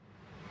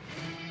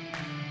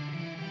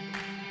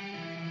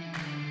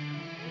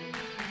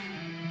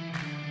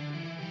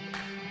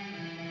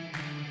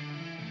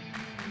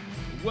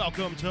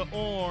Welcome to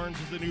Orange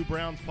is the New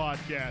Browns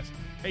podcast,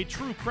 a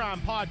true crime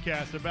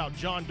podcast about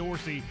John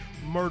Dorsey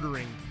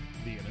murdering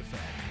the NFL.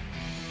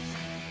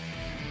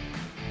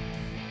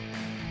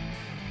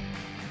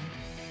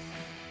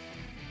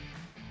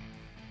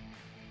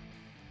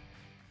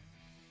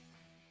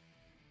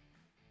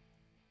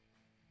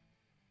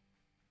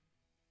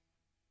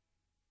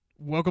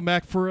 Welcome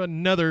back for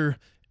another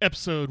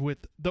episode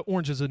with the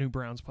Orange is the New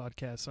Browns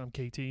podcast. I'm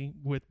KT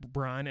with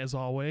Brian, as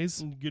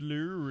always.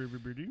 Hello,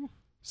 everybody.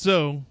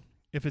 So,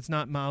 if it's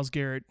not Myles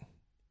Garrett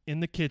in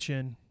the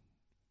kitchen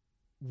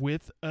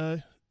with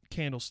a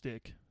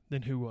candlestick,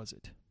 then who was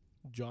it?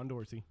 John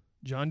Dorsey.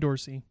 John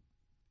Dorsey.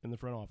 In the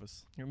front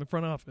office. In the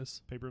front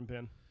office. Paper and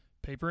pen.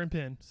 Paper and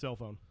pen. Cell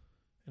phone.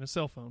 And a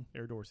cell phone.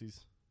 Air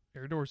Dorsey's.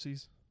 Air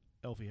Dorsey's.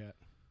 Elfie hat.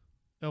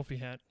 Elfie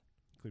hat.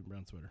 Cleveland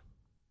Brown sweater.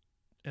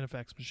 And a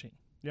fax machine.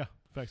 Yeah,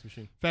 fax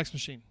machine. Fax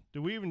machine.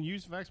 Do we even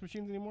use fax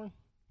machines anymore?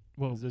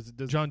 Well, does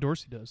John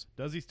Dorsey does.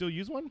 Does he still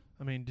use one?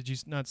 I mean, did you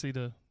not see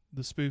the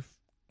spoof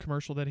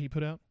commercial that he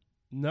put out?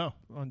 No.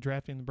 On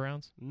drafting the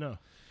Browns? No.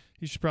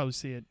 You should probably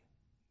see it.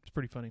 It's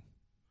pretty funny.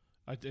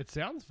 It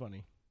sounds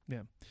funny.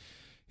 Yeah.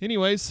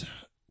 Anyways,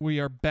 we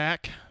are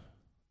back,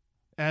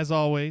 as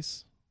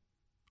always.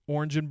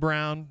 Orange and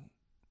brown,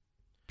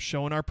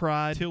 showing our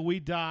pride. Till we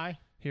die.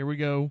 Here we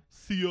go.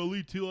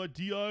 CLE till I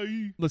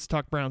die. Let's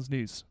talk Browns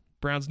news.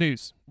 Browns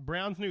news.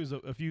 Browns news.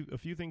 A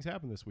few things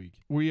happened this week.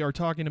 We are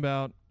talking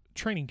about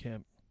training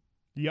camp.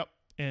 Yep.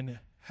 And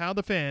how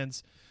the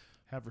fans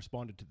have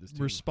responded to this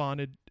team.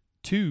 Responded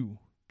to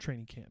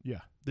training camp.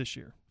 Yeah. This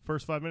year.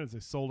 First 5 minutes, they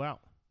sold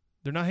out.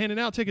 They're not handing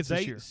out tickets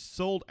this year. They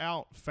sold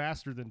out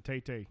faster than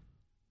Tay-Tay.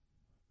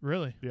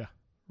 Really? Yeah.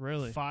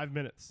 Really? 5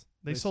 minutes.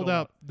 They sold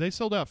out. They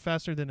sold out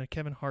faster than a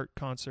Kevin Hart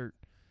concert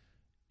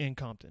in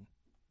Compton.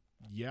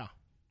 Yeah.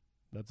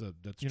 That's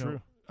you true.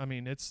 Know, I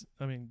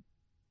mean,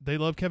 they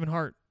love Kevin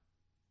Hart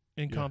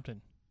in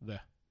Compton. Yeah.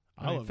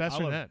 I love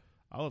that.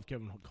 I love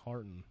Kevin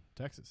Hart in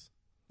Texas.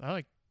 I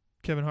like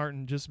Kevin Hart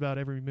in just about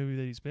every movie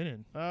that he's been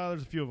in.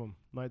 There's a few of them.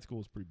 Night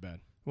School is pretty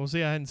bad. Well,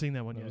 see, I hadn't seen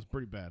that one yet. It was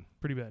pretty bad.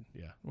 Pretty bad.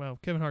 Yeah. Well,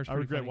 Kevin Hart's pretty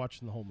I regret funny.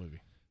 watching the whole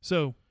movie.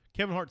 So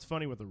Kevin Hart's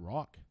funny with The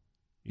Rock.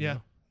 Yeah,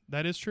 know?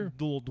 that is true.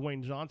 The little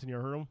Dwayne Johnson, you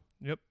ever heard him?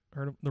 Yep,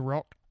 heard him. The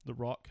Rock. The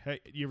Rock.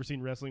 Hey, you ever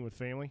seen Wrestling with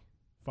Family?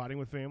 Fighting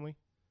with Family?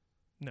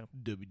 No.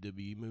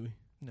 WWE movie?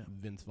 No.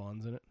 Vince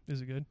Vaughn's in it?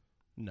 Is it good?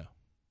 No.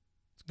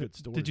 It's a good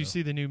story. Did you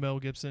see the new Mel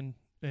Gibson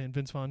and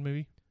Vince Vaughn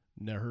movie?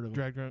 Never heard of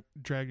it.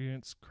 Dragged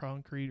Against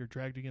Concrete or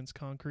Dragged Against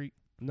Concrete?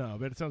 No,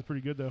 but it sounds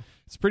pretty good though.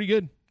 It's pretty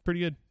good. Pretty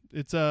good.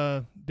 It's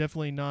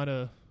definitely not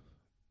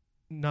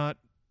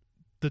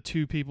the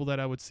two people that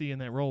I would see in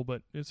that role,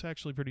 but it's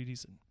actually pretty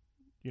decent.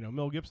 You know,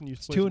 Mel Gibson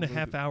used to play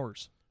 2.5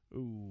 hours.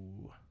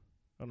 Ooh.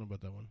 I don't know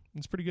about that one.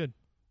 It's pretty good.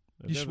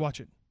 You should watch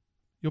it.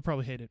 You'll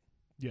probably hate it.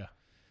 Yeah.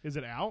 Is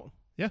it out?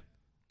 Yeah.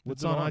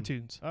 What's it's on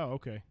iTunes. Oh,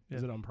 okay. Yeah.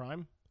 Is it on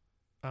Prime?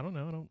 I don't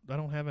know. I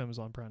don't have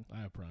Amazon Prime.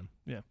 I have Prime.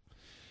 Yeah.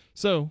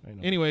 So,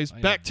 anyways,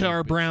 back to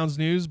our Browns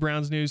news.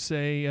 Browns news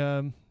say,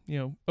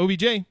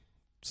 OBJ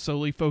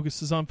solely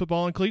focuses on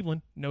football in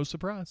Cleveland. No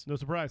surprise. No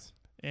surprise.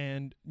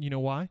 And you know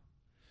why?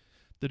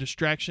 The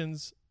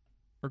distractions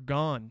are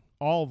gone.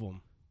 All of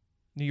them.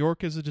 New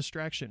York is a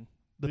distraction.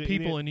 The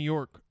people in New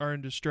York are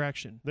a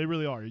distraction. They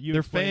really are.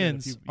 Their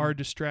fans are a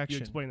distraction.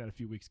 You explained that a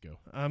few weeks ago.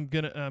 I'm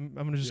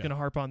just gonna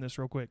harp on this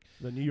real quick.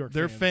 The New York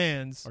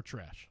fans are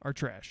trash. Are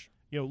trash.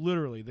 You know,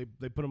 literally,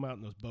 they put them out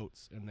in those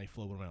boats and they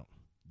float them out.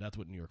 That's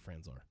what New York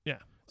fans are. Yeah.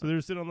 So they're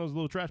sitting on those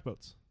little trash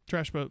boats.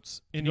 Trash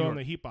boats in New York. On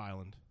the Heap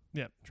Island.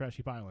 Yeah. Trash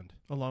Heap Island.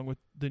 Along with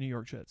the New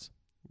York Jets.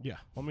 Yeah.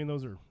 I mean,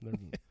 those are.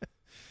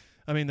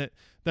 I mean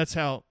that's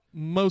how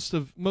most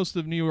of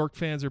New York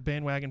fans are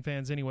bandwagon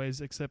fans,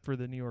 anyways, except for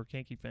the New York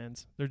Yankee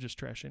fans. They're just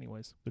trash,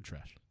 anyways. They're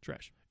trash.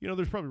 Trash. You know,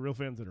 there's probably real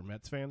fans that are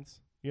Mets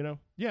fans. You know.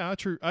 Yeah,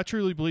 I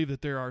truly believe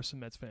that there are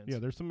some Mets fans. Yeah,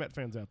 there's some Mets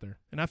fans out there,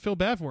 and I feel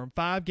bad for them.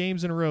 5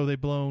 games in a row they've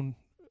blown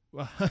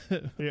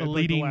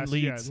leading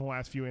leads. Yeah, in the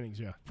last few innings.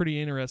 Yeah. Pretty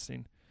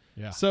interesting.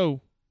 Yeah.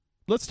 So,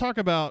 let's talk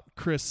about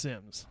Chris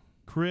Sims.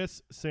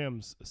 Chris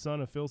Sims,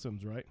 son of Phil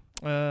Sims, right?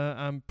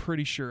 I'm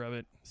pretty sure of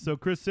it. So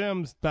Chris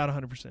Sims, about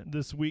 100%.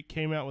 This week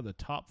came out with a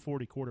top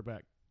 40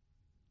 quarterback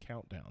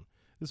countdown.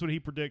 This is what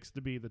he predicts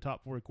to be the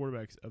top 40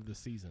 quarterbacks of the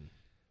season.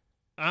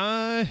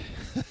 I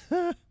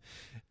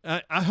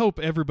hope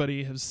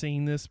everybody has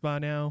seen this by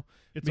now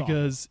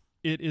because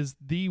it is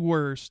the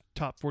worst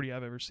top 40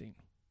 I've ever seen.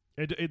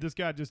 This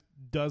guy just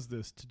does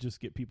this to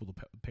just get people to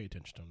pay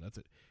attention to him. That's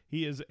it.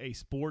 He is a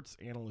sports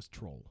analyst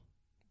troll.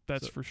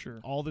 That's for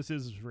sure. All this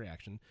is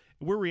reaction.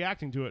 We're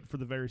reacting to it for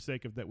the very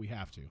sake of that we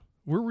have to.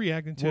 We're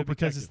reacting to it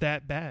because it's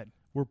that bad.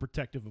 We're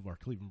protective of our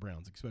Cleveland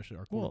Browns, especially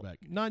our quarterback.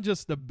 Well, not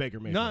just the Baker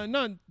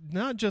Mayfield.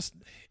 Not just.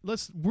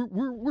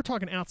 We're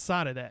talking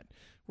outside of that.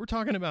 We're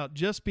talking about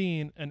just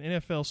being an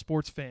NFL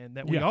sports fan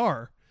that we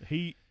are.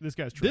 This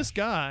guy's trash. This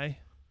guy.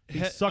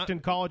 He sucked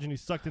in college and he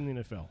sucked in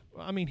the NFL.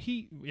 I mean,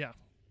 he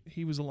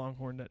was a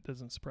Longhorn. That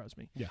doesn't surprise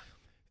me.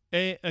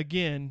 Yeah.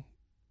 Again,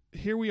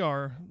 here we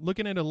are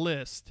looking at a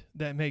list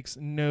that makes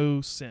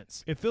no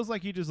sense. It feels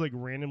like he just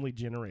randomly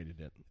generated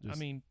it.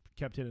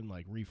 kept hitting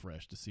like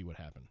refresh to see what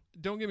happened.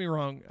 Don't get me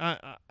wrong.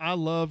 I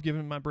love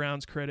giving my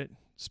Browns credit,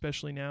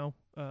 especially now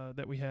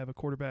that we have a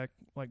quarterback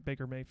like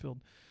Baker Mayfield.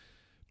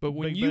 But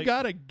when you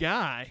got a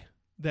guy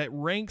that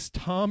ranks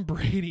Tom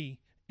Brady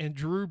and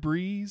Drew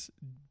Brees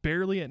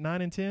barely at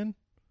 9 and 10,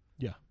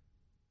 yeah,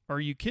 are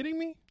you kidding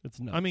me? It's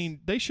nuts. I mean,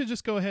 they should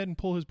just go ahead and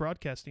pull his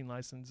broadcasting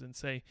license and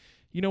say,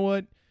 you know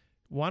what?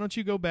 Why don't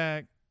you go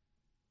back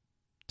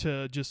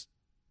to just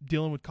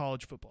dealing with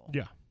college football?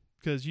 Yeah.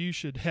 Because you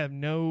should have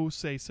no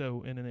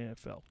say-so in an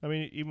NFL. I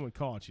mean, even with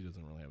college, he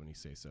doesn't really have any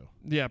say-so.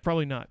 Yeah,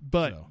 probably not.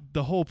 But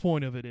the whole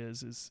point of it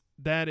is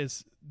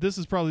this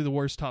is probably the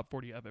worst top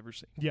 40 I've ever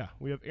seen. Yeah,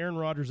 we have Aaron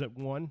Rodgers at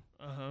 1.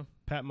 Uh-huh.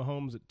 Pat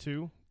Mahomes at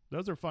 2.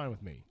 Those are fine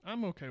with me.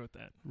 I'm okay with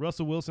that.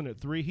 Russell Wilson at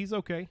 3. He's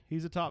okay.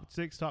 He's a top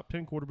 6, top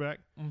 10 quarterback.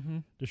 Mm-hmm.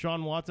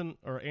 Deshaun Watson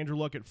or Andrew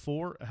Luck at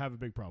 4. I have a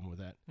big problem with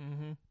that.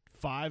 Mm-hmm.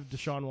 5,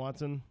 Deshaun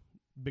Watson.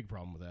 Big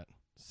problem with that.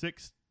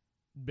 6,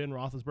 Ben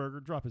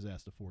Roethlisberger. Drop his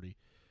ass to 40.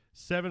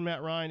 7,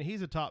 Matt Ryan.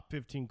 He's a top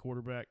 15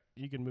 quarterback.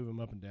 You can move him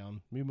up and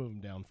down. We move him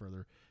down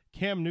further.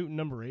 Cam Newton,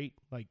 number 8,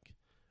 like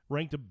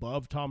ranked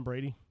above Tom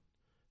Brady,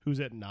 who's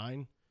at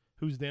 9,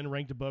 who's then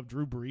ranked above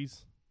Drew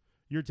Brees.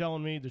 You're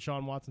telling me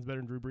Deshaun Watson's better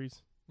than Drew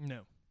Brees?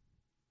 No.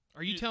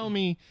 Are you telling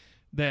me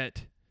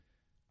that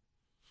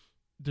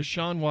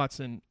Deshaun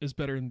Watson is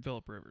better than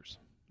Phillip Rivers?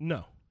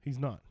 No, he's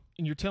not.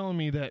 And you're telling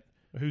me that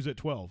who's at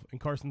 12 and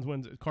Carson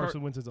Wentz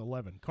is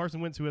 11. Carson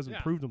Wentz, who hasn't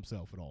proved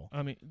himself at all.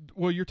 I mean,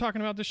 well, you're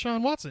talking about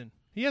Deshaun Watson.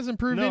 He hasn't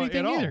proved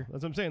anything at either. All.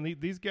 That's what I'm saying.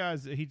 These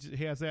guys, he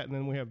has that, and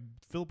then we have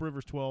Phillip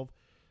Rivers 12,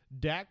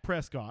 Dak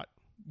Prescott,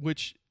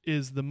 which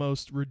is the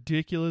most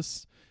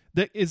ridiculous.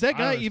 Is that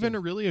guy even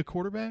really a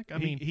quarterback? I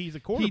mean, he's a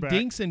quarterback. He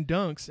dinks and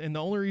dunks, and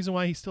the only reason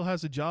why he still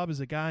has a job is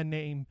a guy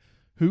named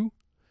who?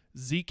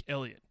 Zeke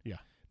Elliott. Yeah.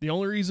 The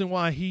only reason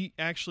why he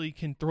actually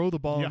can throw the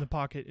ball in the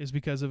pocket is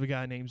because of a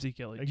guy named Zeke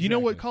Elliott. Exactly. You know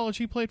what college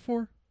he played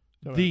for?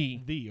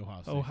 The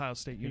Ohio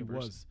State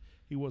University.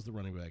 He was the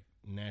running back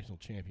national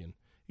champion.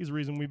 He's the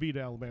reason we beat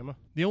Alabama.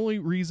 The only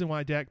reason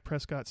why Dak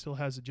Prescott still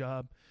has a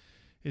job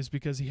is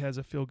because he has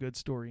a feel-good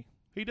story.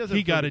 He does have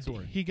a feel-good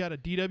story. He got a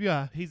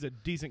DWI. He's a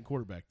decent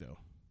quarterback, though.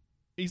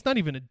 He's not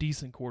even a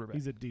decent quarterback.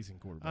 He's a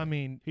decent quarterback. I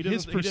mean,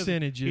 his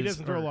percentages. He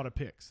doesn't throw a lot of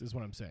picks, is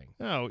what I'm saying.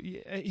 No,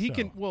 he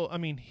can. Well, I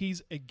mean,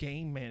 he's a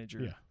game manager.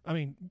 Yeah. I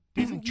mean,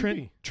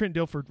 Trent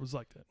Dilford was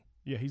like that.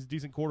 Yeah, he's a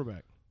decent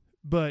quarterback.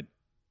 But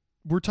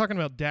we're talking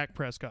about Dak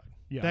Prescott.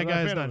 Yeah, that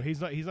guy is not.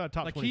 He's not a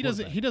top 20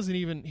 he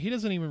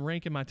doesn't even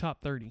rank in my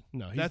top 30.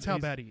 No, that's how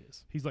bad he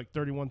is. He's like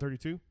 31,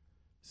 32.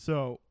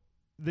 So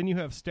then you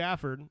have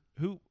Stafford,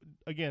 who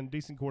again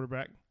decent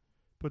quarterback.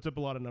 Puts up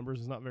a lot of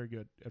numbers. Is not very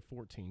good at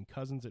 14.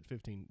 Cousins at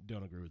 15.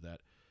 Don't agree with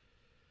that.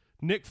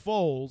 Nick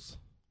Foles,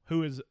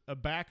 who is a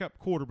backup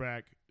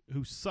quarterback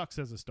who sucks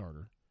as a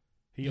starter.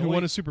 He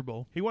won a Super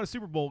Bowl. He won a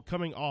Super Bowl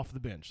coming off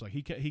the bench. Like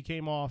he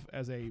came off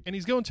as a and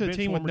he's going to a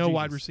team with no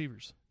wide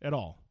receivers at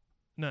all.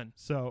 None.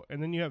 So and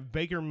then you have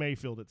Baker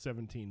Mayfield at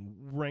 17,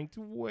 ranked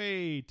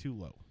way too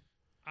low.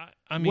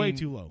 I mean, way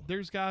too low.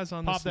 There's guys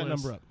on Pop this list. Pop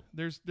that number up.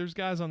 There's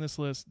guys on this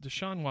list.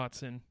 Deshaun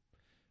Watson,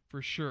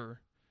 for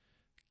sure.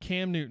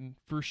 Cam Newton,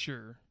 for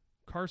sure.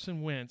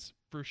 Carson Wentz,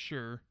 for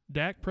sure.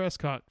 Dak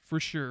Prescott, for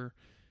sure.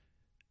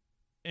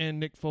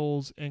 And Nick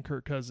Foles and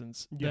Kirk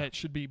Cousins. Yeah. That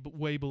should be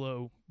way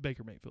below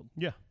Baker Mayfield.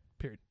 Yeah.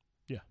 Period.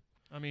 Yeah.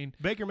 I mean,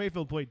 Baker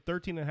Mayfield played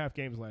 13 and a half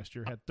games last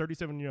year, had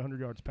 3,700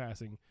 yards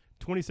passing,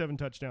 27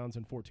 touchdowns,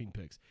 and 14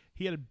 picks.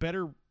 He had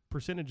better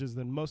percentages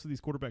than most of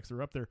these quarterbacks that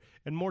are up there,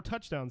 and more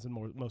touchdowns than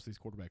most of these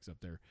quarterbacks up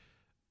there.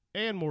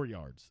 And more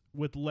yards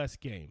with less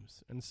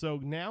games. And so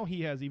now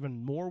he has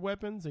even more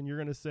weapons, and you're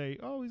going to say,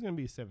 oh, he's going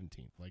to be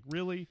 17th. Like,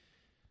 really?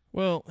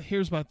 Well,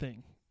 here's my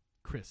thing.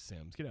 Chris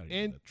Sims, get out of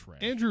here with the trash.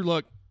 Andrew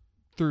Luck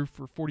threw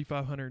for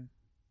 4,500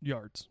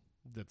 yards.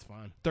 That's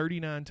fine.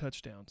 39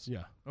 touchdowns.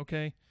 Yeah.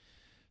 Okay.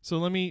 So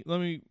let me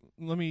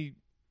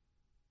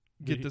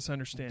get this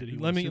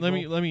understanding. Let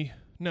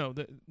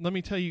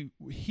me tell you,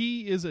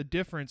 he is a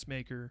difference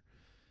maker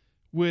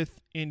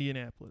with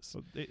Indianapolis.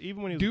 So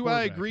even when he was do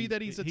I agree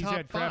that he's a top 5? He's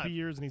had crappy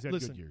years and he's had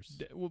good years.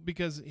 Well,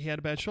 because he had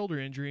a bad shoulder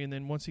injury, and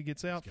then once he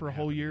gets out for a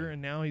whole year,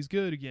 and now he's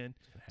good again.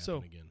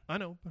 So I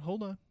know, but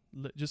hold on,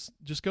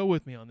 just go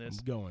with me on this.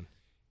 I'm going.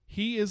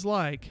 He is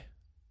like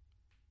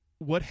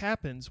what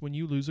happens when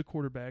you lose a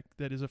quarterback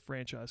that is a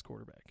franchise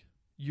quarterback.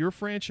 Your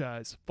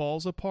franchise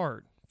falls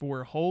apart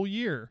for a whole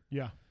year.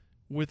 Yeah.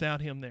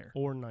 Without him there,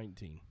 or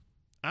 19.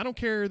 I don't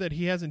care that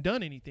he hasn't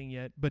done anything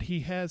yet, but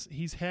he's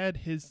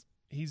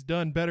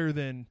done better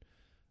than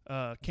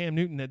Cam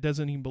Newton that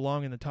doesn't even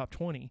belong in the top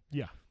 20.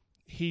 Yeah.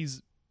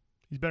 He's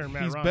better than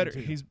Matt Ryan. Better. Too.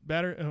 He's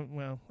better.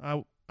 Well,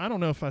 I don't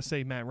know if I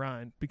say Matt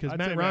Ryan because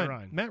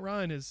Matt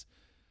Ryan is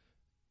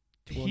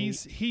 20,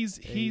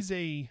 he's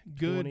a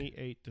good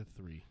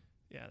 28-3.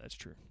 Yeah, that's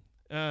true.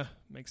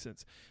 Makes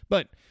sense.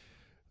 But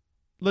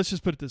let's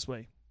just put it this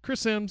way.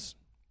 Chris Sims,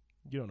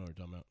 you don't know what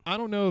you're talking about. I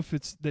don't know if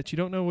it's that you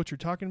don't know what you're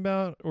talking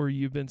about, or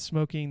you've been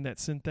smoking that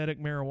synthetic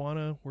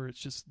marijuana where it's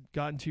just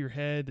gotten to your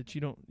head that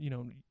you don't,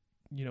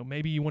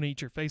 maybe you want to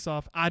eat your face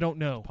off. I don't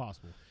know. It's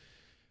possible.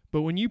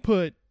 But when you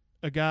put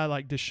a guy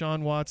like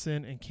Deshaun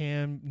Watson and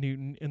Cam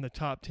Newton in the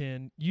top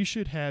 10, you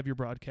should have your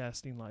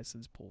broadcasting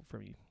license pulled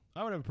from you.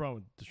 I would have a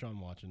problem with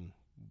Deshaun Watson,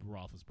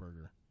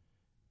 Roethlisberger,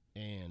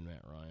 and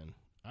Matt Ryan.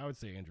 I would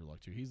say Andrew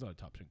Luck too. He's not a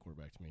top 10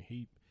 quarterback to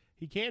me.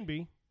 He can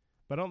be,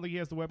 but I don't think he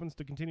has the weapons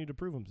to continue to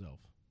prove himself.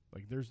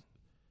 Like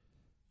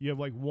you have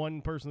like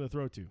one person to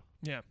throw to.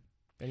 Yeah.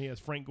 And he has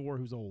Frank Gore,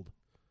 who's old.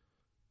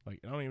 Like,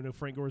 I don't even know if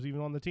Frank Gore's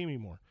even on the team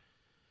anymore.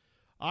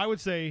 I would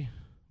say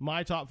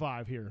my top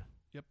 5 here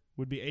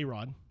would be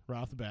A-Rod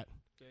right off the bat.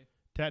 Okay.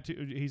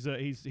 Tattoo.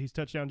 He's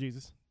touchdown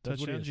Jesus. That's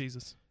Touchdown what he is.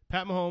 Jesus.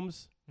 Pat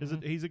Mahomes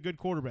he's a good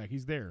quarterback.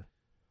 He's there.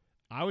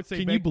 I would say.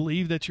 Can you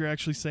believe that you're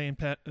actually saying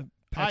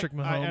Patrick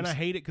Mahomes? And I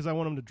hate it because I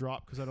want him to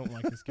drop because I don't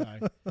like this guy.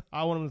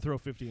 I want him to throw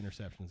 50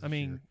 interceptions. I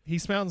mean, year. he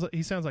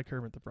sounds like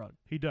Kermit the Frog.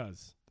 He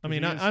does. I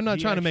mean, I'm not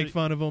trying to make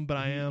fun of him, but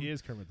I am. He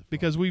is Kermit the Frog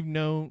because we've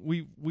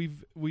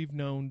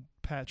known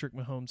Patrick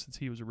Mahomes since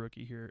he was a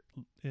rookie here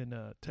in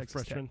Texas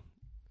freshman. Tech.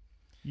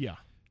 Yeah.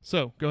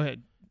 So go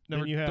ahead.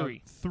 Number then you have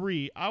 3.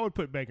 3. I would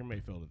put Baker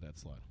Mayfield at that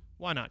slot.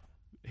 Why not?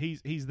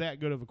 He's that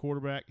good of a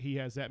quarterback. He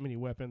has that many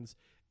weapons,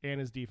 and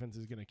his defense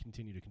is going to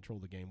continue to control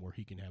the game where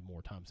he can have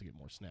more times to get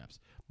more snaps.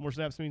 More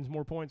snaps means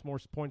more points. More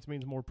points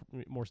means more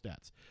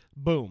stats.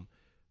 Boom.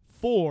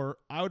 4,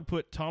 I would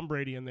put Tom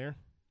Brady in there,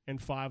 and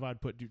 5,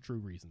 I'd put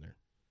Drew Brees in there.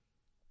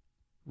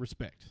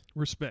 Respect.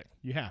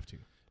 You have to.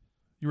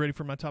 You ready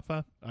for my top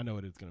 5? I know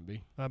what it's going to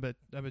be. I bet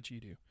you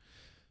do.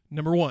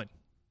 Number 1,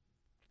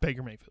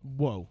 Baker Mayfield.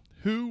 Whoa.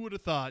 Who would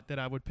have thought that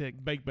I would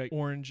pick Bake.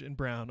 orange and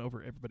brown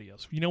over everybody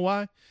else? You know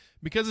why?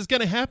 Because it's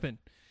going to happen,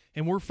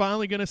 and we're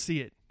finally going to see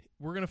it.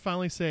 We're going to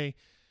finally say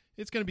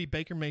it's going to be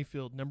Baker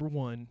Mayfield, number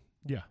 1.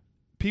 Yeah.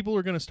 People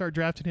are going to start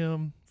drafting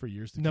him for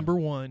years to number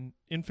 1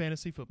 in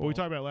fantasy football. Well, we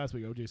talked about last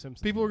week, O.J.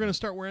 Simpson. People are going to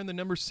start wearing the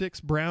number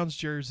 6 Browns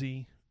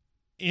jersey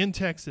in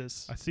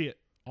Texas. I see it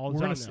all the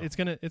time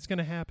now. It's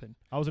gonna happen.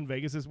 I was in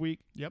Vegas this week.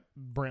 Yep.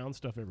 Brown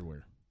stuff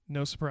everywhere.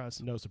 No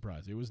surprise.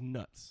 It was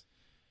nuts.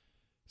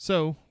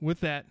 So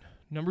with that,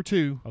 number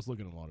 2. I was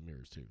looking at a lot of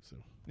mirrors too. So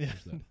yeah.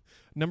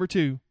 Number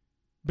 2,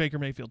 Baker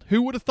Mayfield.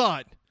 Who would have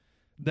thought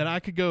that I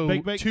could go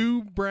Bake.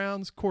 2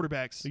 Browns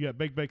quarterbacks? You got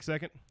Bake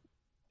second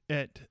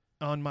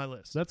on my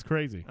list. That's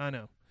crazy. I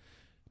know.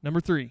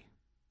 Number 3,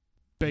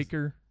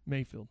 Baker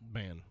Mayfield.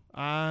 Man,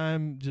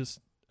 I'm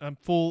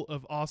full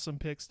of awesome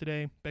picks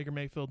today. Baker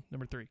Mayfield,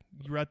 number 3.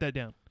 You write that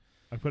down.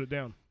 I put it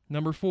down.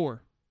 Number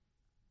 4,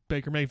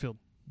 Baker Mayfield.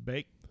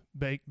 Bake.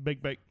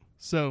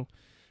 So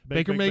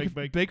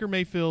Baker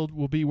Mayfield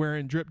will be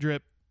wearing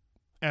drip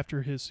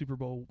after his Super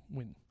Bowl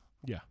win.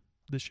 Yeah.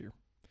 This year.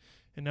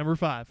 And number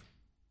 5,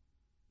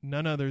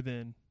 none other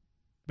than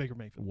Baker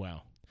Mayfield.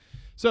 Wow.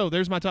 So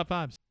there's my top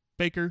 5s.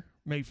 Baker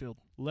Mayfield.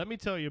 Let me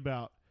tell you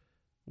about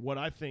what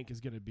I think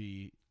is going to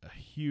be a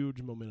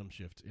huge momentum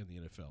shift in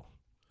the NFL.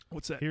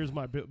 What's that? Here's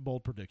my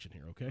bold prediction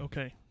here, okay?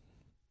 Okay.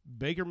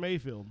 Baker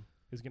Mayfield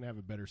is going to have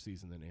a better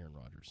season than Aaron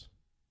Rodgers.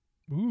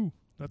 Ooh,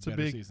 that's a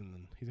big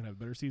season. He's going to have a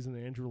better season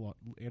than Andrew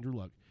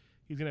Luck.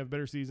 He's going to have a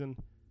better season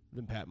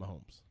than Pat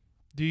Mahomes.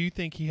 Do you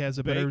think he has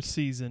a better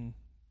season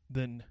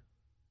than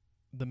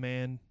the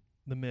man,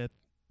 the myth,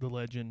 the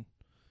legend,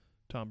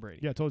 Tom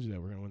Brady? Yeah, I told you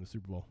that we're going to win the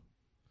Super Bowl.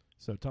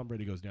 So Tom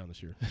Brady goes down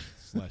this year.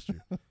 This last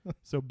year.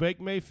 So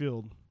Baker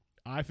Mayfield,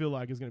 I feel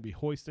like, is going to be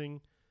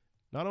hoisting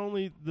not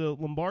only the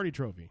Lombardi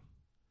Trophy,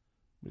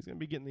 but he's going to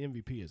be getting the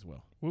MVP as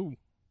well. Ooh.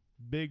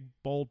 Big,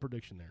 bold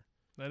prediction there.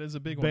 That is a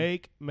big one.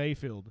 Baker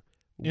Mayfield.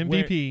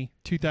 MVP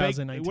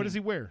 2019. What does he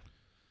wear?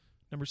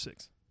 Number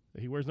 6.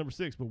 He wears number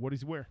 6, but what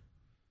does he wear?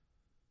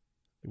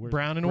 He wears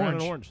brown and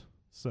orange.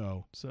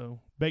 So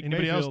Baker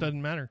anybody Mayfield, else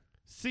doesn't matter.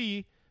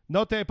 Si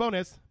no te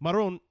pones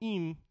marrón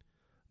in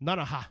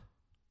naranja,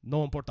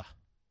 no importa.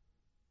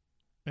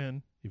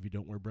 And if you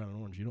don't wear brown and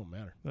orange, you don't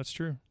matter. That's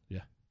true.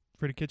 Yeah.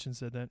 Freddie Kitchens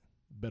said that.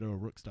 Better a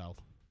Rook style.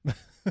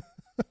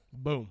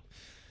 Boom.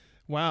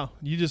 Wow,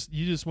 you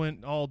just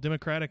went all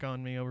democratic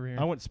on me over here.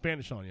 I went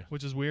Spanish on you.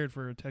 Which is weird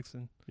for a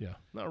Texan. Yeah,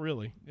 not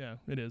really. Yeah,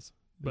 it is.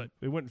 But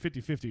it went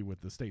 50-50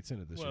 with the state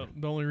senate this year. Well,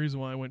 the only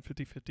reason why I went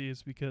 50-50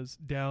 is because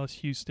Dallas,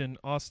 Houston,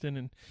 Austin,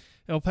 and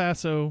El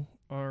Paso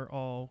are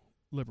all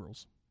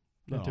liberals.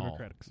 Not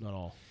Democrats. Not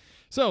all.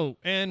 So,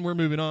 and we're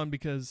moving on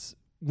because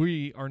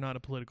we are not a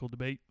political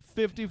debate.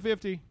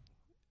 50-50.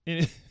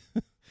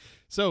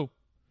 So,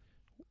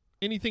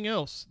 anything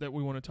else that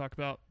we want to talk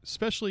about?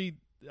 Especially,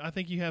 I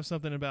think you have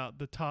something about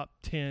the top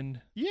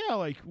 10. Yeah,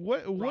 like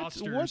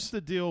what's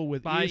the deal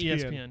with by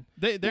ESPN?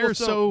 They're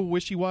so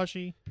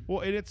wishy-washy.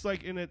 Well, and it's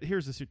like,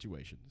 here's the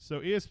situation. So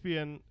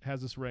ESPN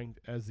has us ranked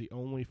as the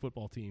only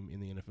football team in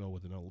the NFL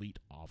with an elite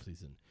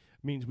offseason.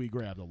 Means we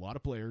grabbed a lot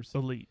of players.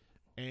 Elite.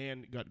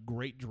 And got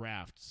great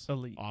drafts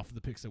off of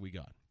the picks that we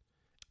got.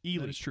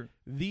 Elite. That is true.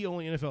 The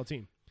only NFL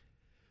team.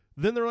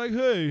 Then they're like,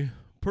 hey,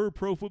 per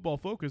Pro Football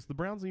Focus, the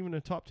Browns are even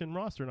a top 10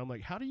 roster. And I'm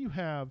like, how do you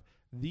have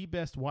the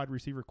best wide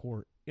receiver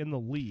core in the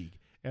league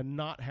and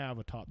not have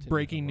a top 10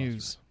 Breaking NFL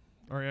news.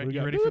 roster? All right,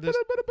 you ready for this?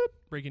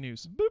 Breaking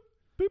news.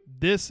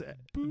 This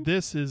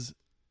is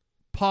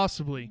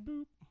possibly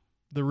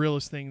the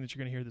realest thing that you're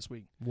going to hear this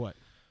week. What?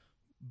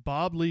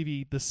 Bob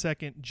Levy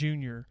II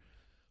Jr.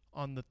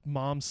 on the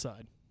mom's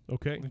side.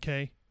 Okay.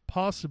 Okay.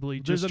 Possibly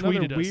There's just another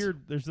tweeted us.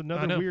 weird. There's I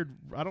another know. weird.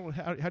 I don't.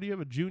 How do you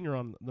have a junior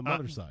on the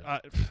mother's side?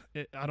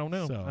 I don't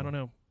know. So- I don't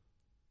know.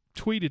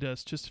 Tweeted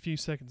us just a few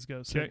seconds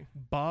ago. So Okay.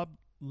 Bob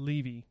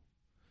Levy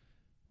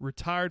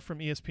retired from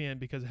ESPN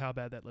because of how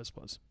bad that list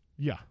was.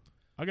 Yeah,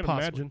 I can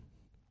Possibly. imagine.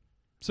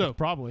 So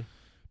Probably.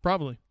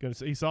 probably.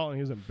 He saw it and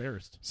he was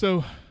embarrassed.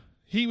 So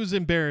he was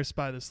embarrassed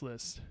by this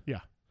list.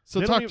 Yeah. So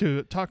They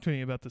don't talk to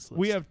me about this list.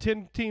 We have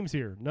 10 teams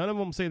here. None of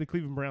them say the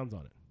Cleveland Browns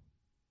on it.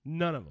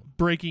 None of them.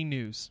 breaking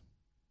news.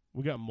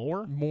 We got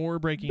more. More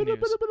breaking news.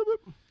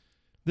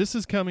 This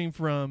is coming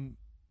from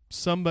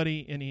somebody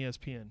in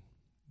ESPN.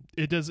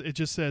 It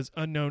just says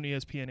unknown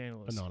ESPN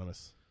analyst.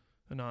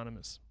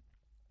 Anonymous.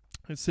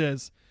 It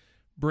says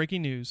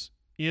breaking news.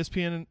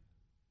 ESPN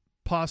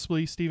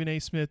possibly Stephen A.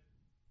 Smith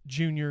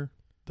Jr.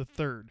 the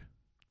third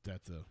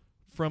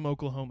from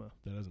Oklahoma.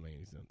 That doesn't make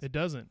any sense. It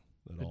doesn't.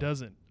 at It all.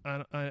 doesn't.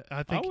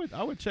 I think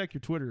I would check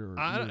your Twitter.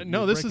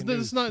 this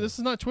is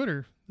not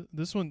Twitter.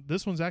 This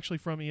one's actually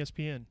from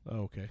ESPN.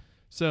 Oh, okay.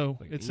 So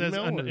Like it says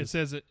email or it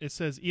says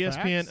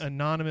ESPN facts?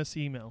 anonymous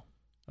email.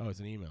 Oh, it's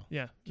an email.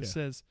 Yeah. It Yeah.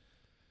 says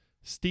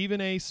Stephen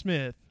A.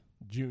 Smith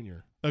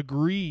Junior,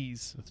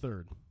 agrees the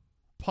third.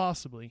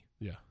 possibly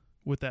Yeah.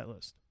 with that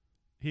list.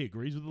 He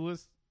agrees with the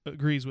list.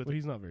 Agrees with Well, it.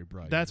 he's not very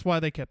bright. That's why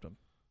they kept him.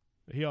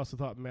 He also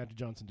thought Magic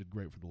Johnson did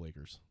great for the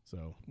Lakers.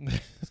 So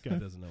this guy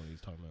doesn't know what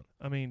he's talking about.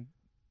 I mean,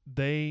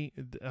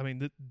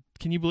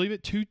 can you believe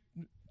it?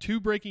 Two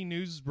breaking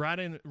news right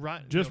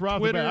Just right off the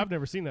Twitter, bat, I've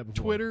never seen that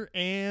before. Twitter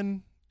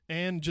and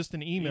just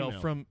an email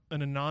from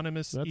an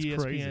anonymous That's ESPN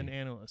crazy.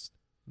 analyst.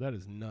 That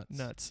is nuts.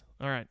 Nuts.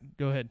 All right,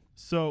 go ahead.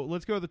 So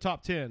let's go to the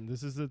top 10.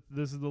 This is the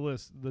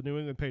list. The New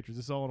England Patriots.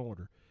 This is all in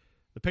order.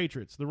 The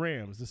Patriots, the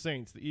Rams, the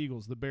Saints, the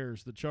Eagles, the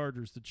Bears, the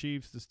Chargers, the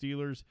Chiefs, the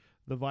Steelers,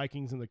 the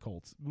Vikings, and the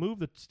Colts. Move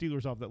the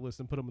Steelers off that list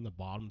and put them in the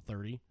bottom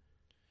 30.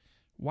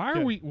 Why are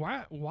Okay. we?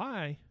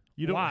 Why?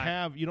 You don't Why?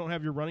 have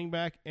your running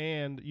back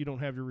and you don't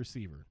have your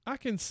receiver. I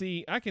can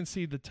see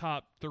the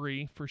top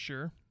three for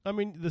sure. I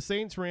mean, the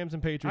Saints, Rams,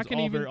 and Patriots can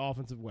all even- very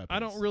offensive weapons. I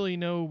don't really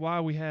know why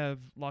we have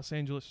Los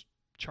Angeles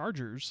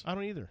Chargers. I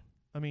don't either.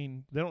 I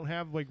mean, They don't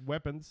have like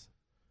weapons.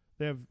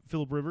 They have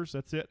Phillip Rivers.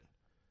 That's it.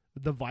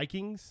 The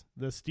Vikings,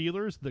 the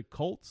Steelers, the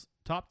Colts,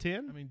 top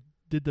 10.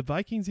 did the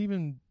Vikings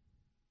even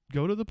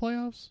go to the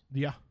playoffs?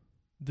 Yeah.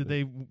 Did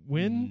they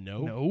win?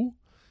 No.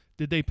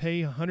 Did they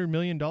pay $100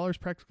 million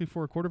practically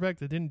for a quarterback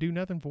that didn't do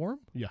nothing for him?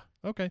 Yeah.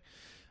 Okay.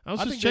 I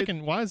was I just think they-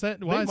 checking. Why is that?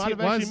 They Why is might he? have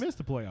Why actually is, missed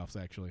the playoffs,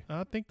 actually.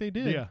 I think they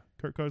did. Yeah.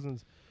 Kirk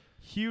Cousins.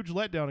 Huge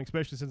letdown,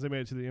 especially since they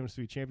made it to the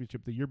NFC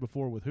Championship the year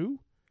before with who?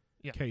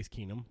 Yeah. Case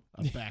Keenum,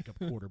 a backup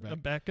quarterback. A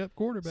backup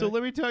quarterback. So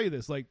let me tell you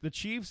this. Like, the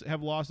Chiefs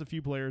have lost a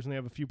few players, and they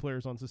have a few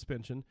players on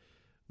suspension.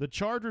 The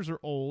Chargers are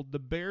old. The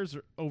Bears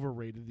are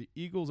overrated. The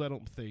Eagles, I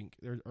don't think,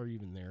 are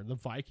even there. The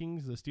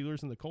Vikings, the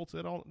Steelers, and the Colts,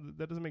 that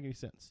doesn't make any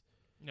sense.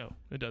 No,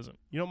 it doesn't.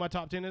 You know what my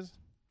top 10 is?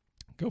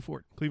 Go for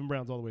it. Cleveland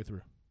Browns all the way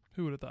through.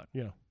 Who would have thought?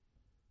 You know,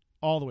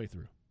 all the way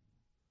through.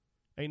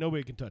 Ain't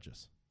nobody can touch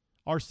us.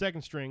 Our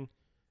second string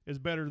is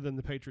better than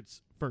the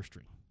Patriots' first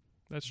string.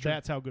 That's true.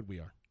 That's how good we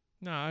are.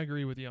 No, I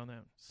agree with you on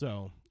that.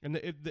 So, and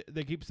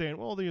they keep saying,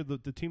 well,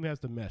 the team has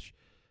to mesh.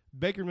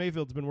 Baker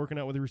Mayfield's been working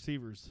out with the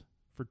receivers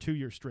for 2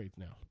 years straight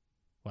now.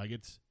 Like,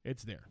 it's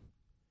there.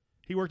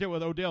 He worked out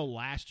with Odell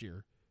last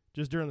year,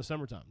 just during the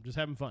summertime, just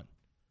having fun.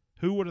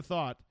 Who would have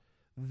thought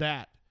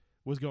that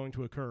was going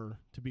to occur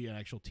to be an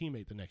actual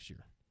teammate the next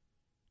year?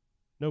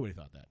 Nobody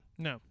thought that.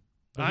 No,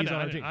 But he's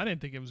on our team. I didn't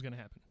think it was going to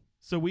happen.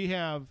 So we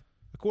have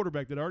a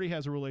quarterback that already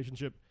has a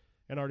relationship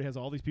and already has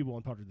all these people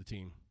on part of the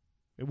team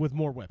with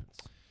more weapons.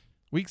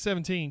 Week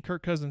 17,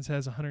 Kirk Cousins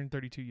has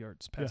 132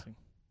 yards passing.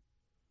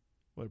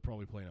 Well, they're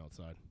probably playing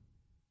outside.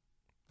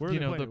 Where are You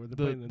they know, playing? Were they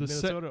playing in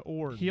Minnesota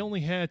or He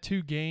only had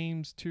 2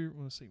 games.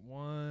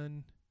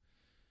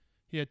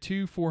 He had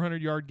 2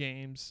 400-yard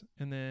games,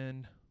 and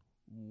then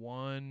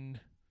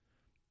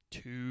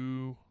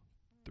 3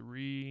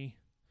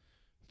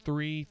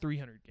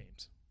 300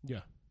 games. Yeah.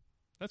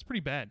 That's pretty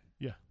bad.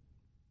 Yeah.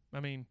 I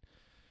mean,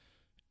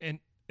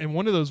 and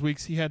one of those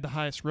weeks he had the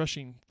highest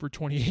rushing for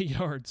 28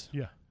 yards.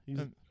 Yeah.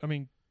 I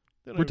mean,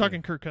 They don't we're even talking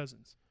know. Kirk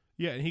Cousins.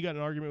 Yeah, and he got in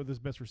an argument with his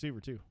best receiver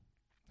too,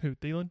 Who,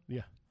 Thielen?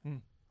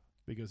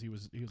 because he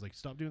was like,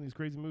 stop doing these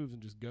crazy moves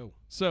and just go,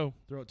 So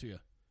throw it to you.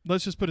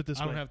 let's just put it this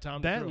I way. don't have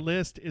time to That throw.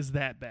 list is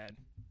that bad.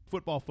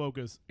 Football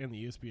Focus and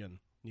the ESPN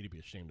need to be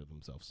ashamed of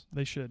themselves.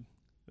 They should.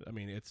 I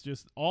mean, it's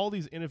just all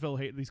these NFL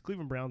hate, these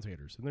Cleveland Browns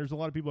haters, and there's a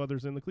lot of people out there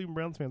saying the Cleveland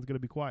Browns fans are going to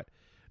be quiet.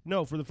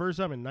 No, for the first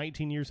time in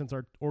 19 years since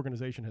our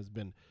organization has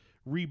been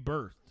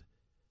rebirthed,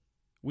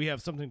 we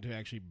have something to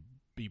actually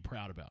be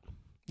proud about.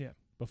 Yeah.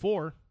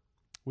 Before,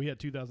 we had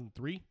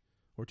 2003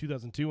 or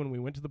 2002 when we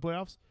went to the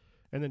playoffs,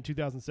 and then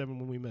 2007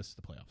 when we missed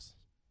the playoffs.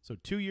 So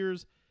 2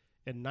 years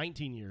and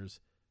 19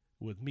 years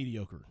with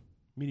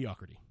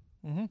mediocrity.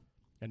 Mm-hmm.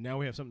 And now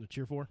we have something to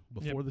cheer for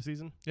before the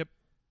season. Yep.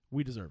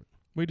 We deserve it.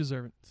 We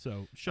deserve it.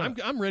 So shut up.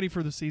 I'm ready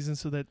for the season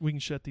so that we can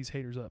shut these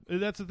haters up.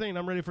 That's the thing.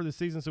 I'm ready for the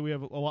season, so we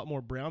have a lot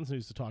more Browns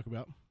news to talk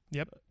about.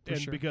 Yep, for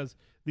and sure. because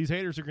these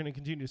haters are going to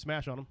continue to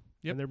smash on them,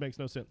 Yep. and there makes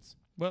no sense.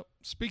 Well,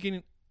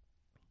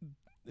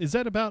 is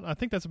that about? I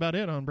think that's about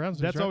it on Browns.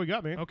 That's right? all we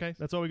got, man. Okay,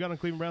 That's all we got on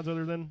Cleveland Browns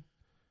other than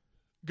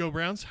go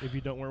Browns. if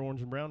you don't wear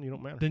orange and brown, you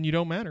don't matter. Then you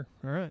don't matter.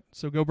 All right,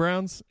 so go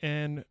Browns,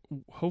 and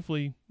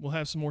hopefully we'll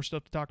have some more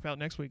stuff to talk about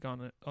next week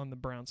on the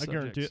Browns. I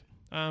guarantee subjects.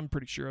 I'm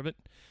pretty sure of it.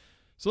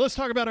 So let's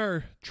talk about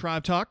our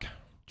Tribe Talk.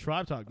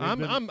 Tribe Talk.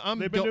 They've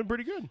They've been doing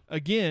pretty good.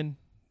 Again,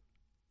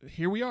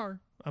 here we are.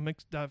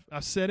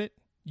 I've said it.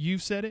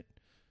 You've said it.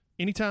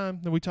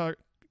 Anytime that we talk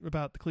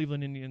about the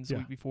Cleveland Indians the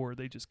week before,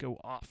 they just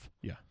go off.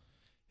 Yeah.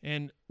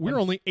 And we're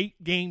only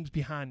 8 games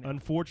behind now.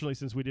 Unfortunately,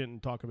 since we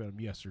didn't talk about them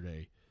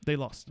yesterday, they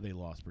lost. They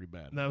lost pretty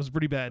bad. That was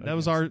pretty bad. That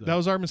was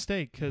our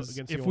mistake, because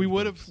if we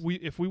would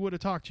have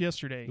talked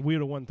yesterday, we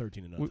would have won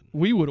 13-0.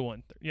 We would have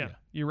won. Yeah,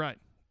 you're right.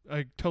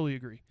 I totally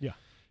agree. Yeah.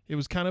 It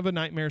was kind of a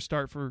nightmare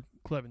start for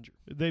Clevenger.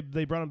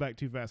 They brought him back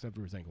too fast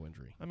after his ankle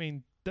injury. I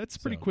mean, that's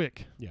pretty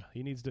quick. Yeah,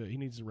 he needs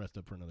to rest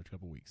up for another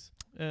couple weeks.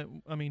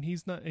 I mean,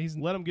 he's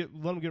let him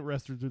get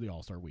rested through the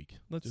All-Star week.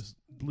 Just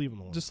leave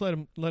him alone. Just let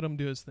him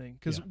do his thing,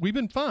 because we've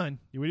been fine.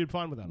 Yeah, we did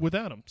fine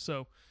without him.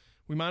 So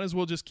we might as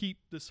well just keep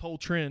this whole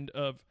trend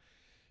of,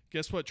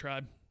 guess what,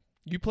 Tribe?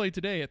 You played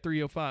today at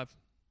 3:05.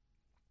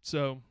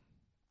 So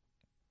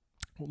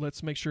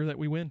let's make sure that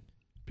we win.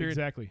 Period.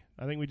 Exactly.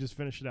 I think we just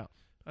finish it out.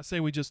 I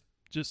say we just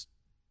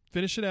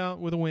finish it out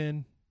with a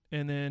win,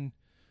 and then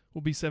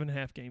we'll be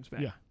 7.5 games back.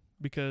 Yeah.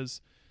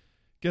 Because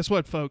guess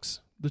what, folks?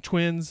 The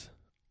Twins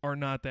are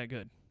not that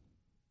good.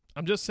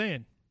 I'm just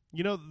saying.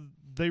 You know,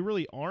 they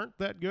really aren't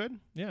that good.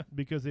 Yeah.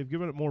 Because they've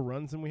given up more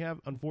runs than we have.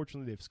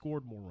 Unfortunately, they've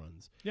scored more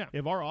runs. Yeah.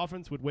 If our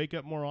offense would wake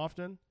up more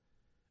often,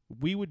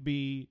 we would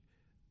be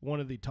one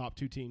of the top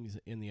 2 teams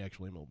in the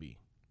actual MLB.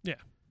 Yeah.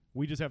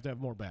 We just have to have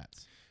more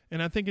bats.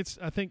 And I think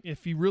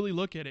if you really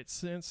look at it,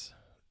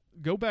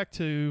 go back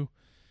to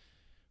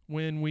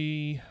when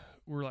we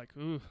were like,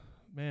 ooh,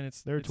 man,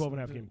 they're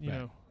 12.5 games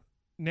back.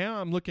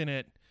 Now I'm looking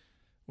at,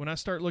 when I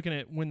start looking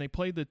at when they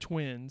played the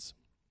Twins,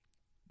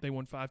 they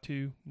won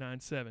 5-2,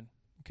 9-7.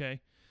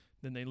 Okay.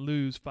 Then they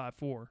lose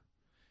 5-4.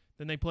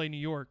 Then they play New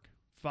York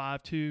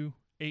 5-2,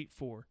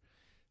 8-4.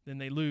 Then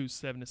they lose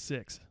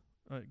 7-6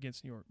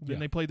 against New York. Then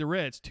they played the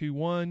Reds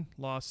 2-1,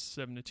 lost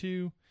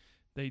 7-2.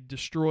 They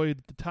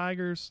destroyed the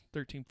Tigers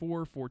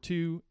 13-4,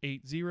 4-2,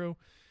 8-0.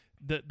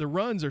 The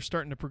runs are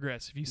starting to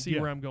progress, if you see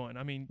where I'm going.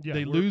 I mean,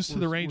 they lose to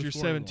the Rangers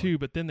 7-2,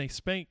 but then they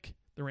spank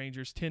the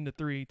Rangers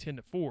 10-3,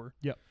 10-4.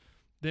 Yep.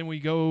 Then we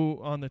go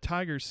on the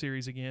Tigers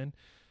series again,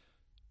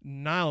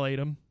 annihilate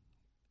them.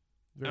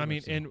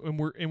 And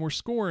we're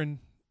scoring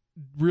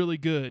really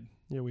good.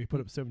 Yeah, we put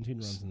up 17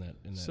 runs in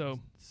that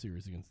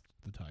series against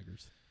the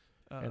Tigers,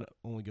 and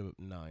only give up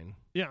 9.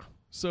 Yeah.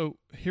 So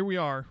here we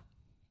are.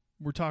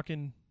 We're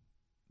talking.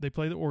 They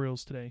play the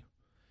Orioles today.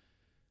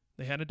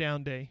 They had a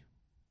down day.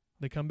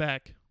 They come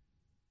back,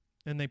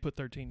 and they put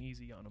 13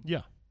 easy on them.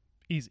 Yeah.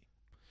 Easy.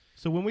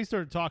 So when we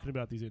started talking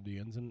about these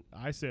Indians, and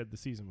I said the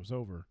season was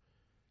over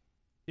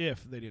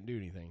if they didn't do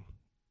anything,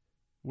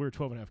 we're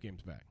 12.5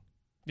 games back.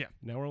 Yeah.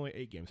 Now we're only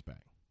 8 games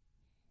back.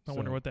 I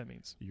wonder what that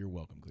means. You're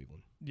welcome,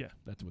 Cleveland. Yeah.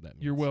 That's what that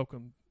means. You're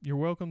welcome. You're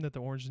welcome that the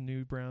Orange and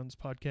New Browns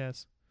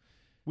podcast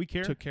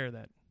took care of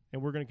that.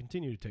 And we're going to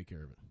continue to take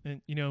care of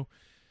it. And,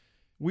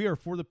 we are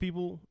for the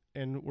people,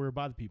 and we're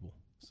by the people.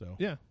 So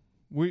yeah.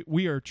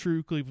 We are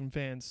true Cleveland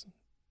fans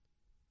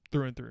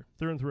through and through.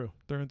 Through and through.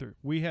 Through and through.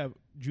 We have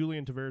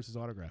Julian Tavares'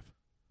 autograph.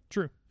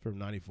 True. From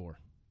 94.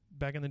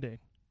 Back in the day.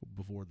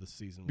 Before the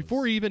season.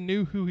 Before he even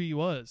knew who he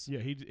was. Yeah,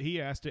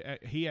 he asked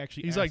it. He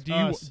actually He's asked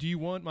like, us, do you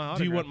want my autograph?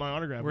 Do you want my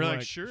autograph? We're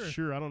like, sure.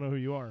 Sure, I don't know who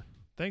you are.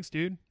 Thanks,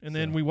 dude. And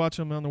then we watch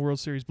him on the World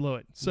Series blow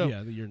it. So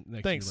yeah, the year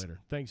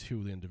later. Thanks,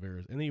 Julian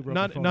Tavares. And then he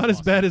wrote not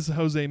as bad as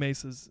Jose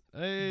Mesa's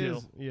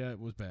deal. Yeah, it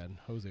was bad.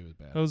 Jose was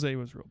bad. Jose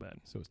was real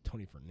bad. So was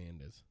Tony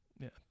Fernandez.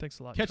 Yeah, thanks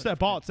a lot. Catch that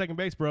ball at second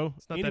base, bro.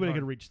 Anybody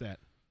could reach that.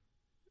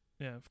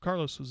 Yeah, if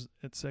Carlos was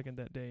at second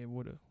that day, he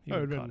would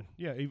have caught it.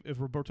 Yeah,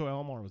 if Roberto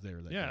Alomar was there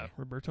that day. Yeah,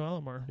 Roberto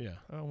Alomar. Yeah.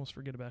 I almost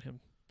forget about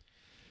him.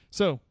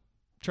 So,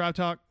 Tribe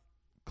Talk,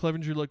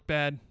 Clevenger looked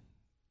bad.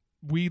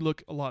 We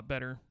look a lot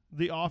better.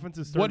 The offense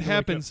is starting What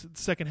happens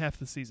second half of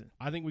the season?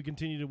 I think we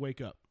continue to wake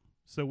up.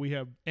 So we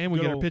have we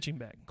get our pitching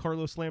back.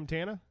 Carlos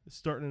Santana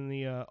starting in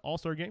the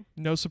All-Star game.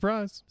 No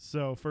surprise.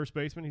 So first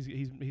baseman,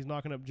 he's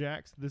knocking up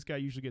jacks. This guy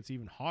usually gets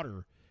even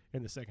hotter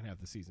in the second half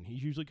of the season.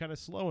 He's usually kind of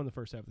slow in the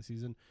first half of the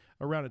season,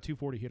 around a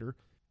 240 hitter.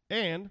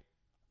 And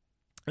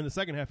in the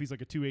second half, he's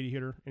like a 280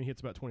 hitter, and he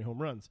hits about 20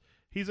 home runs.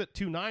 He's at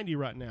 290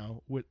 right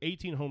now with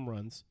 18 home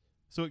runs.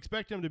 So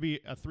expect him to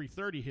be a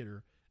 330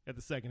 hitter at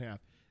the second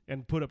half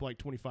and put up like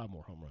 25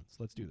 more home runs.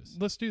 Let's do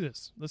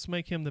this. Let's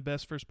make him the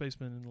best first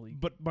baseman in the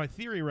league. But my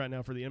theory right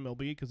now for the MLB,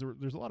 because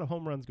there's a lot of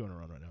home runs going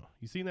around right now.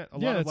 You seen that? A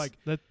lot of like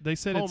that they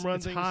said home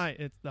it's high.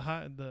 It's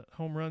the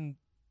home run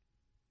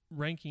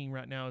ranking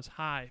right now is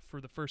high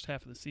for the first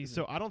half of the season.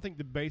 So I don't think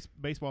the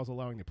baseball is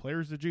allowing the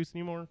players to juice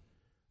anymore,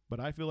 but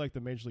I feel like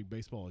the Major League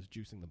Baseball is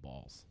juicing the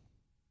balls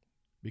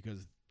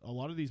because a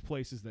lot of these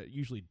places that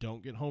usually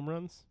don't get home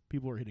runs,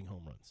 people are hitting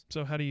home runs.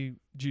 So how do you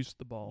juice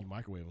the ball? You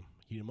microwave them,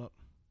 heat them up.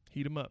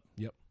 Heat them up.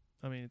 Yep.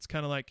 I mean, it's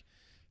kind of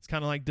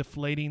like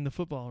deflating the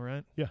football,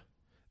 right? Yeah.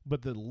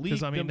 But the league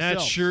Because, I mean, that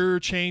themselves, sure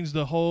changed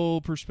the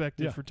whole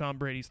perspective Yeah. for Tom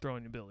Brady's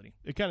throwing ability.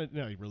 it kind of,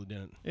 no, he really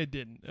didn't. It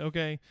didn't.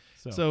 Okay.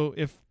 So, So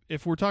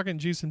if we're talking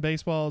juice and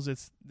baseballs,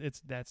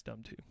 that's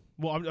dumb too.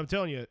 well, I'm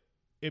telling you,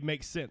 it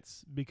makes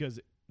sense because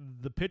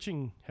the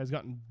pitching has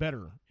gotten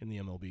better in the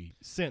MLB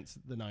since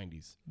the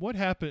 90s. What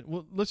happened?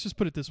 Well, let's just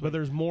put it this way. But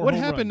there's more What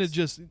home happened runs. to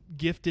just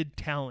gifted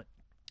talent?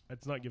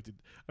 It's not gifted.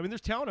 I mean, there's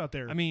talent out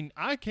there. I mean,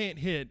 I can't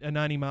hit a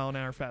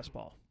 90-mile-an-hour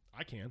fastball.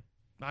 I can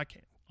I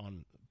can't.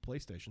 on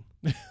PlayStation.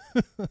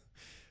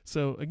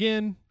 So,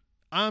 again,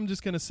 I'm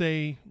just going to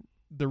say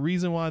the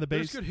reason why the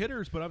There's good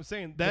hitters, but I'm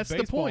saying that's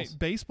the point. baseballs,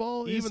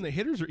 Baseball is even the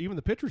hitters or even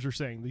the pitchers are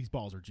saying these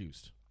balls are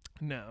juiced.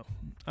 no.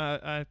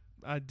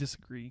 I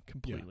disagree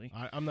completely.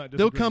 Yeah, I'm not.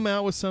 They'll disagreeing. come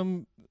out with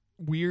some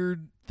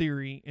weird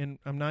theory, and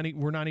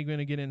we're not even going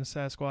to get into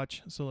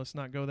Sasquatch, so let's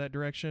not go that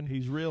direction.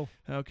 He's real.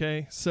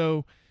 Okay,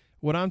 so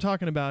what I'm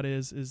talking about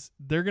is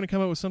they're going to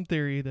come up with some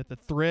theory that the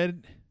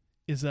thread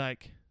is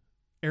like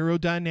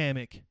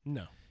aerodynamic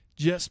No.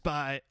 just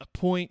by a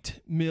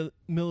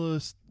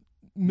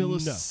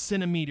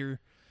millicentimeter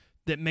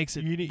that makes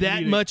it You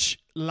need much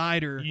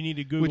lighter, You need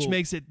to Google. which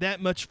makes it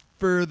that much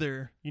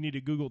further. You need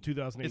to Google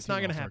 2018 It's not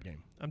going to All-Star happen.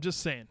 game. I'm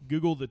just saying.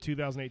 Google the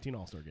 2018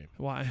 All-Star game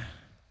Why?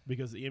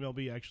 because the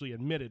MLB actually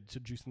admitted to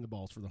juicing the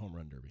balls for the home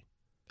run derby.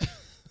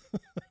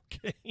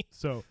 Okay.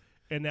 So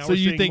and now So we're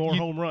you seeing think more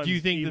home runs. Do you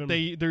think even,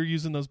 that they're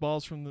using those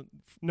balls from the?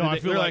 No, I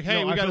feel they're like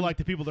hey, no, we I got feel like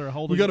the people that are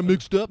holding. we got them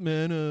mixed up,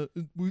 man.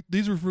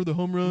 These are for the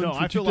home run. No, for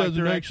I feel like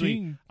they're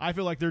 2019. I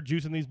feel like they're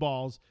juicing these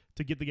balls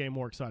to get the game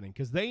more exciting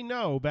because they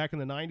know back in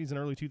the 90s and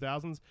early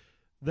 2000s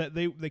that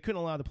they couldn't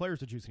allow the players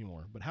to juice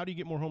anymore. But how do you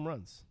get more home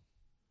runs?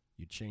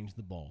 You change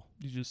the ball,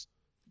 You just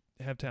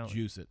have talent.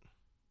 juice it.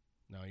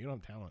 No, you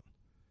don't have talent.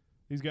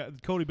 He's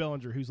got Cody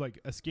Bellinger, who's like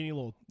a skinny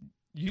little.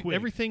 twig.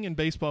 Everything in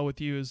baseball with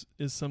you is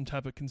some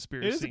type of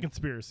conspiracy. It is a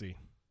conspiracy.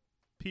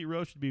 Pete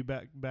Rose should be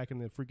back in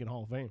the freaking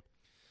Hall of Fame.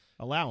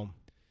 Allow him.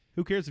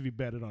 Who cares if he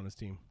betted on his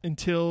team?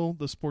 Until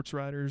the sports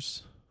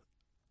writers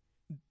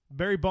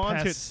Barry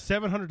Bonds hit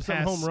 700-something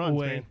home runs,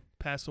 man.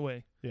 pass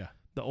away. Yeah.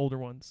 The older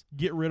ones.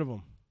 Get rid of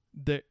them.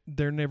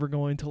 They're never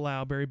going to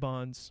allow Barry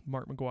Bonds,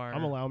 Mark McGwire,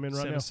 I'm allowing him in right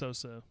Sammy now.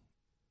 Sosa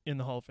in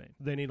the Hall of Fame.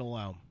 They need to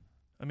allow him.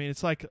 I mean,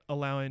 it's like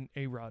allowing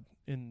A-Rod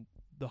in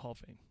the Hall of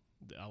Fame.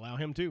 Allow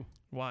him too.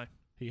 Why?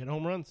 He hit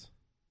home runs.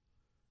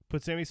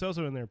 Put Sammy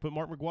Sosa in there. Put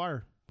Mark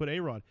McGwire. Put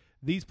A-Rod.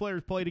 These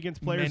players played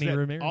against players Manny that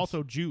Ramirez.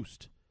 also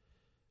juiced.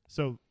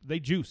 So they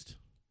juiced.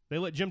 They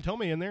let Jim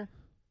Thome in there.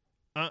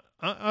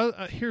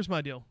 Here's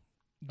my deal.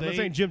 I'm not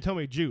saying Jim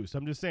Thome juiced.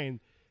 I'm just saying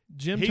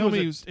Jim he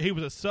Thome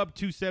was a sub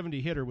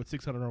 270 hitter with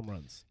 600 home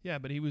runs. yeah,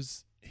 but he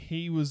was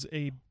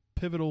a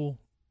pivotal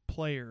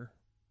player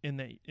in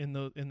that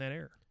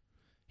era.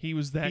 He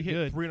was that he hit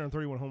good.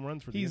 331 home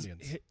runs for the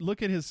Indians.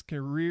 Look at his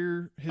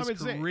career.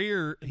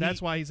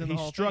 That's why he's in the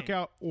Hall of Fame. He struck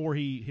out or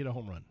he hit a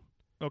home run.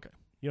 Okay,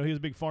 You know, he was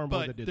a big farm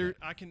boy that but did that.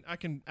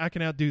 I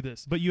can outdo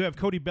this. But you have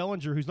Cody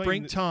Bellinger, who's not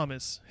Frank even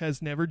Thomas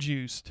has never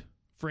juiced.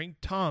 Frank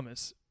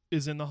Thomas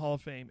is in the Hall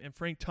of Fame, and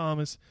Frank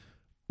Thomas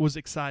was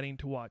exciting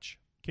to watch.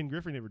 Ken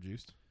Griffey never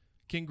juiced.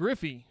 Ken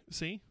Griffey,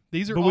 see,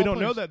 these are. But all we don't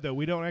know players. that though.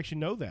 We don't actually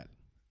know that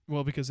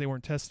Well, because they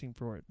weren't testing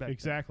for it back then.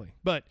 exactly.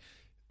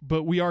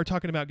 But we are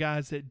talking about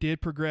guys that did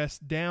progress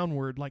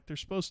downward like they're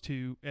supposed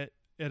to at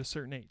a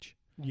certain age.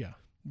 Yeah.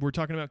 We're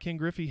talking about Ken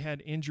Griffey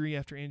had injury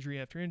after injury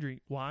after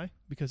injury. Why?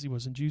 Because he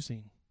wasn't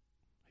juicing.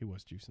 He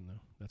was juicing though.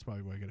 That's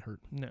probably why he got hurt.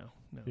 No.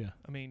 Yeah.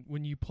 I mean,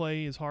 when you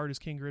play as hard as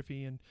Ken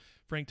Griffey and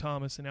Frank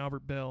Thomas and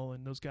Albert Bell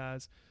and those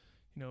guys,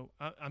 you know,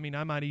 I mean,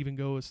 I might even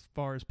go as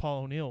far as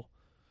Paul O'Neill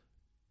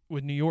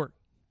with New York.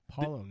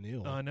 Paul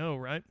O'Neill. I know,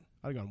 right?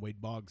 I'd have gone Wade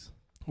Boggs.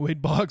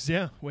 Wade Boggs,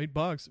 yeah. Wade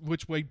Boggs.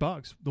 Which Wade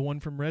Boggs? The one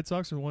from Red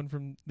Sox or the one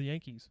from the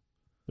Yankees?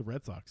 The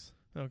Red Sox.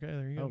 Okay,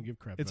 there you I go. don't give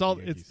crap. It's about all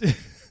the it's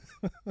Yankees.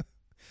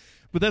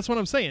 But that's what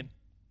I'm saying.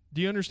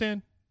 Do you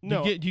understand?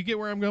 No. Do you get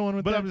where I'm going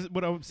with But that?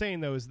 what I'm saying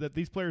though is that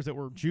these players that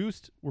were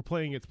juiced were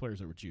playing against players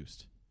that were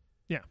juiced.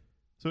 Yeah.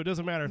 So it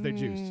doesn't matter if they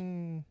juiced.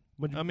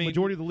 I mean,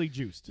 majority of the league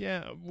juiced.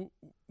 Yeah,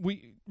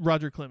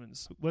 Roger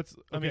Clemens. Let's.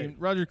 Okay. I mean,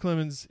 Roger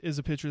Clemens is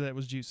a pitcher that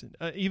was juicing.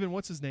 Even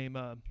what's his name?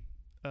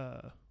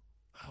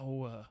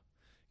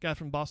 Guy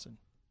from Boston.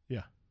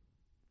 Yeah.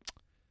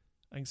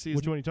 I can see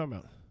Which one are you talking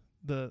about?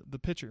 the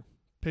pitcher,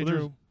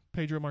 Well,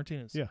 Pedro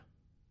Martinez. Yeah.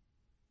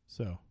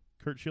 So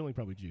Kurt Schilling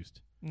probably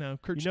juiced. No,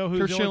 Kurt You know who's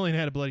the only- Schilling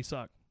had a bloody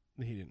sock.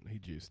 He didn't. He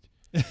juiced.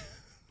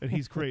 And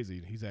he's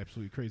crazy. He's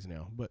absolutely crazy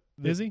now. But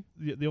Is he?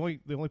 The only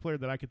player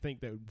that I could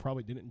think that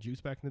probably didn't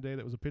juice back in the day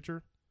that was a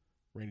pitcher,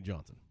 Randy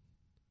Johnson.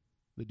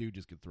 The dude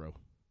just could throw.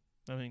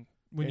 I mean,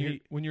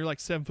 when you're like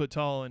 7 foot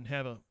tall and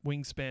have a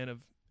wingspan of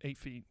 8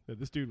 feet,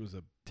 This dude was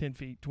a 10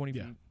 feet, 20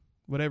 Yeah. feet,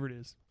 whatever it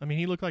is. I mean,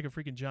 he looked like a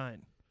freaking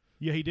giant.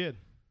 yeah. He did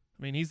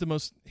I mean,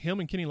 him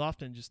and Kenny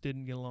Lofton just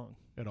didn't get along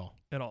at all.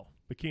 at all,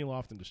 But Kenny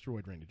Lofton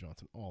destroyed Randy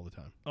Johnson all the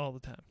time. all the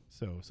time.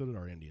 So did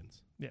our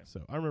Indians. Yeah.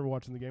 So I remember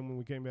watching the game when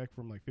we came back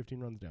from like 15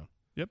 runs down.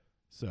 Yep.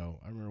 So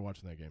I remember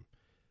watching that game.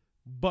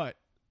 But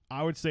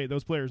I would say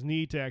those players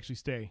need to actually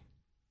stay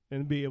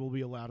and be able to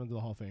be allowed into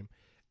the Hall of Fame.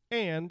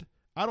 And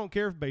I don't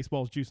care if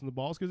baseball's juicing the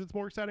balls because it's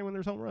more exciting when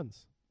there's home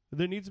runs.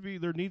 There needs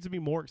to be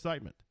more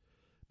excitement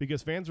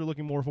because fans are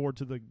looking more forward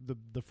to the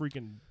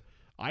freaking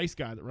ice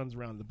guy that runs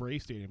around the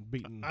Brave Stadium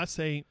beating. I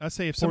say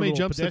if somebody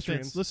jumps the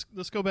pedestrians. fence,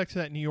 let's go back to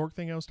that New York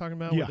thing I was talking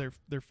about where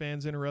their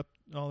fans interrupt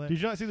all that.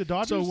 Did you not see the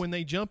Dodgers? So when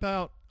they jump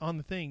out on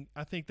the thing,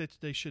 I think that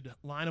they should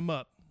line them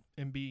up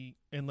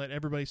and let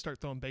everybody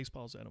start throwing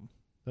baseballs at them.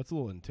 That's a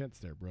little intense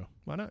there, bro.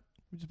 Why not?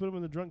 We just put them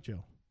in the drunk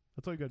jail.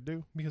 That's all you got to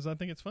do. Because I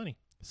think it's funny.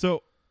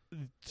 So,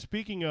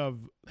 speaking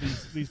of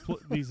these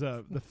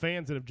the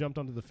fans that have jumped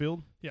onto the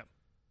field. Yeah.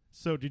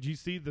 So, did you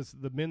see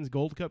the men's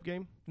Gold Cup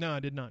game? No, I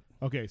did not.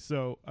 Okay,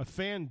 so a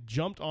fan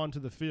jumped onto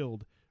the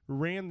field,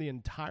 ran the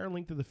entire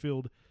length of the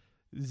field,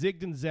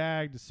 zigged and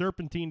zagged,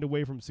 serpentined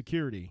away from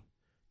security,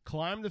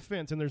 climbed the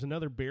fence, and there's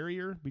another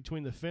barrier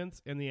between the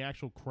fence and the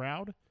actual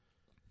crowd.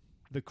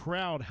 The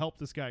crowd helped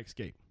this guy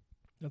escape.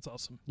 That's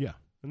awesome. Yeah,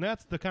 and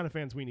that's the kind of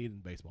fans we need in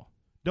baseball.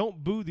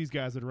 Don't boo these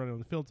guys that are running on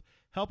the fields.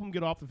 Help them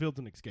get off the fields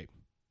and escape.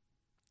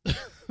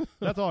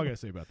 That's all I got to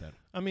say about that.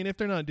 I mean, if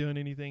they're not doing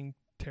anything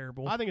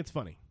terrible. I think it's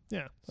funny.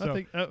 Yeah, So-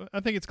 I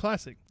think it's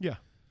classic. Yeah.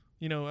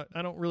 You know,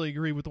 I don't really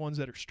agree with the ones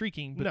that are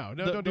streaking. But No,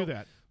 don't do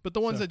that. But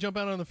the ones So- that jump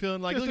out on the field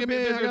and like, Just look at to be-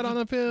 me, I they're- got on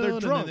the field. They're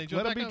and drunk. then they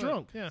jump Let them back be on it.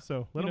 drunk. Yeah.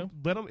 So You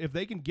let them. If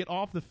they can get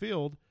off the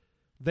field,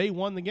 they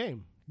won the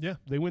game. Yeah.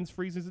 They win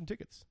free season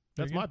tickets.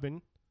 There That's you my go.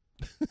 opinion.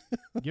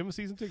 Give them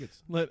season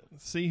tickets. Let's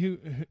see who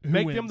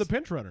Make wins. them the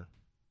pinch runner.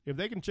 If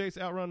they can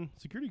outrun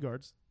security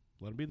guards,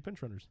 let them be the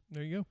pinch runners.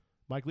 There you go.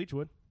 Mike Leach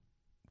would.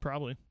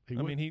 Probably. He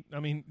I would.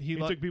 mean, he He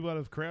took people out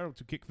of the crowd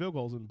to kick field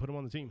goals and put them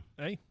on the team.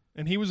 hey,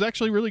 and he was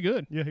actually really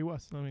good. Yeah, he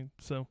was. I mean,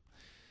 so,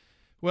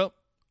 well,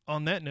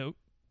 on that note,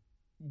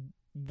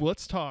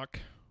 let's talk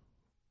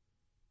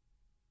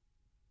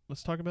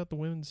about the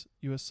women's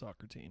U.S.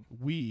 soccer team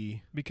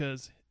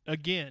because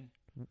again,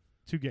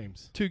 2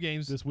 games 2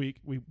 games this week.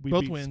 We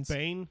Both beat wins.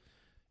 Spain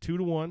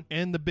 2-1.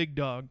 and the big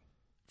dog,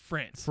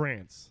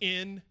 France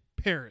in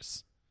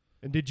Paris.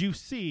 And did you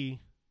see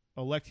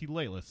Alexi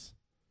Lalas,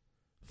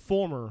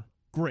 former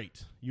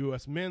great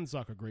U.S. men's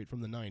soccer great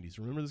from the 90s?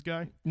 Remember this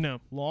guy? No.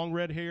 Long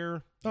red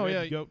hair. Oh red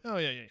yeah. goat. Oh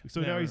yeah.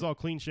 So now he's all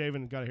clean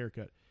shaven and got a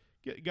haircut.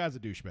 Guy's a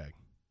douchebag.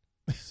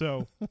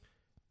 So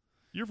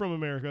you're from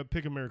America.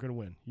 Pick America to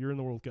win. You're in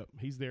the World Cup.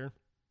 He's there.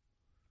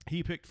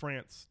 He picked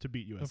France to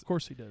beat U.S. Of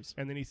course he does.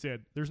 And then he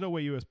said, there's no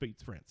way U.S.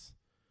 beats France.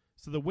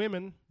 So the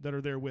women that are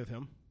there with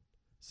him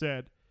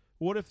said,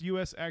 what if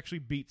U.S. actually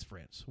beats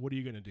France? What are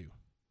you going to do?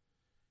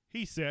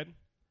 He said,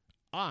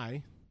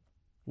 I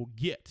will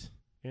get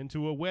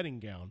into a wedding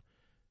gown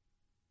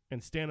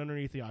and stand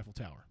underneath the Eiffel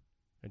Tower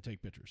and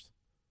take pictures.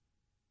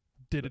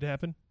 Did it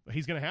happen?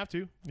 He's going to have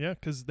to. Yeah,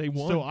 because they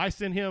won. So I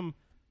sent him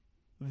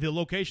the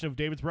location of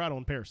David's Bridal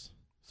in Paris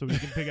so he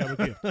can pick out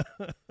a gift.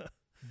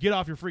 Get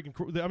off your freaking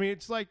I mean,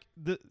 it's like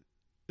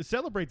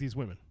celebrate these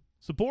women.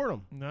 Support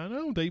them.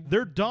 No,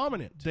 They're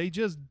dominant. they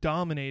just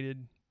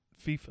dominated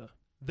FIFA.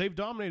 They've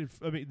dominated.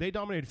 I mean, they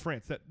dominated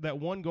France. That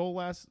one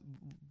goal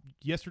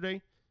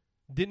yesterday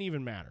didn't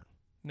even matter.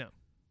 No.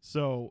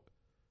 So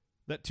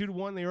that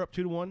 2-1, they were up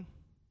 2-1.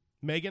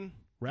 Megan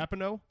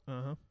Rapinoe,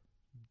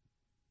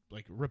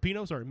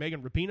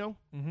 Megan Rapinoe.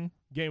 Mm-hmm.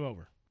 Game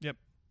over. Yep.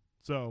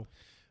 So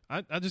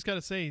I just got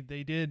to say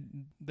they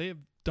have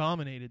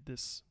dominated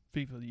this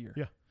FIFA of the year.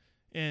 Yeah.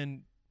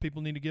 And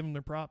people need to give them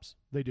their props.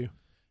 they do.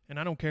 And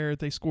I don't care if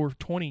they score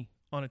 20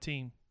 on a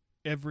team.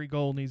 Every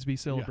goal needs to be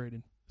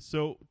celebrated.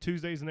 So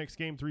Tuesday's the next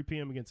game, 3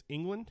 p.m. against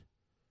England.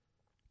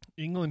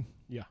 England.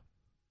 Yeah.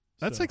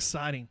 That's So,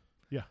 exciting.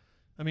 Yeah.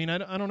 I mean, I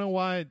don't know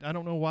why. I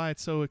don't know why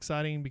it's so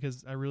exciting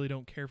because I really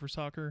don't care for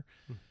soccer,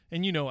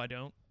 and you know I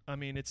don't. I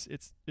mean, it's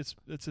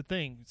a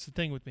thing. It's a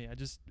thing with me.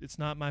 It's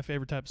not my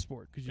favorite type of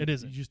sport. You, It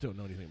isn't. You just don't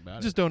know anything about I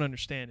it. just don't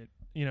understand it.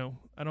 You know,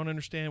 I don't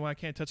understand why I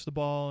can't touch the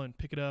ball and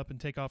pick it up and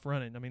take off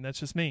running. I mean, that's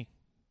just me.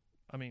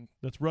 I mean,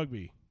 That's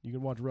rugby. You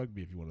can watch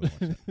rugby if you want to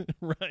watch that.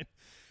 right.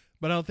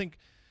 But I don't think.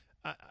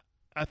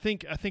 I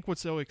think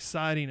what's so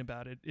exciting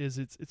about it is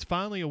it's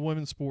finally a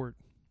women's sport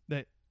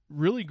that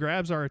really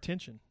grabs our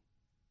attention,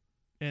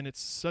 and it's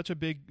such a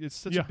big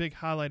a big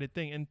highlighted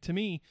thing. And to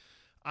me,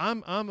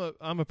 I'm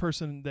a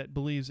person that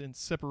believes in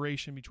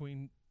separation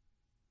between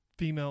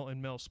female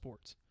and male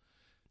sports.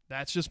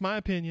 That's just my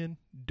opinion.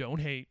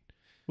 Don't hate.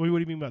 What do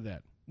you mean by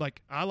that?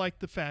 Like, I like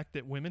the fact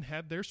that women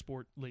have their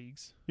sport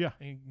leagues, Yeah.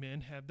 and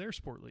men have their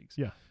sport leagues.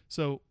 Yeah.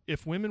 So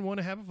if women want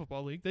to have a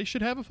football league, they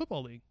should have a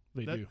football league.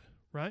 They do.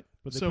 Right?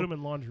 But they So- put them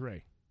in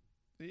lingerie.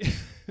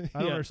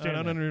 I don't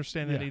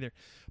understand that Yeah. either.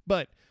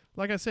 But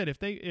like I said,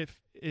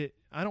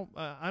 I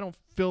don't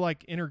feel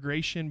like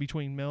integration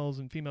between males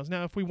and females.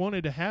 Now, if we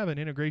wanted to have an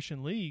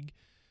integration league,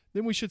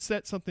 then we should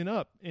set something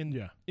up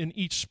in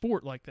each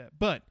sport like that.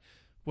 But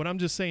what I'm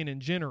just saying in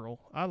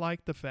general, I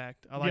like the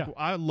fact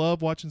I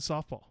love watching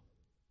softball.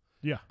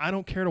 Yeah. I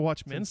don't care to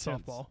watch It's men's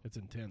intense. softball, It's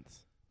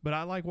intense. but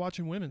I like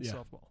watching women's Yeah.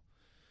 softball.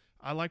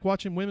 I like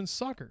watching women's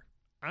soccer.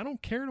 I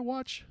don't care to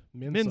watch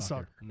men's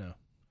soccer. No.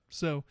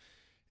 So,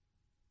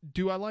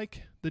 do I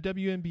like the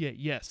WNBA?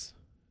 Yes.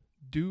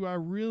 do I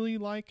really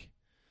like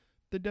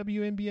the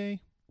WNBA?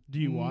 Do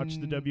you watch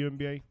the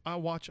WNBA? I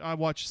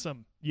watch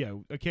some. Yeah,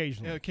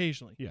 occasionally.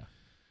 Occasionally. Yeah.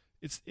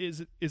 Is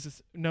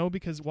it no?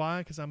 Because why?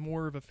 Because I'm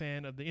more of a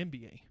fan of the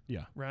NBA.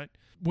 Yeah. Right.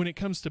 When it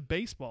comes to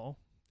baseball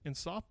and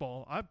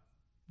softball,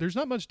 there's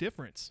not much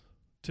difference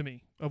to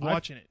me of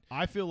watching it.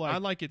 I feel like I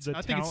like it.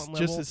 I think it's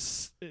level,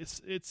 just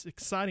it's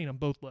exciting on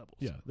both levels.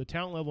 Yeah, the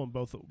talent level on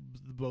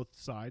both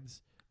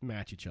sides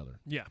match each other.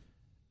 Yeah.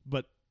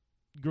 But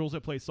girls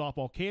that play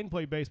softball can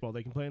play baseball.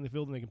 They can play in the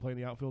field and they can play in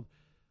the outfield.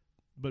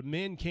 But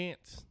men can't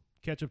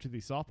catch up to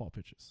these softball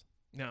pitches.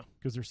 No.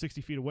 Because they're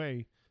 60 feet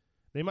away.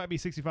 They might be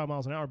 65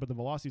 miles an hour, but the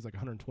velocity is like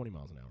 120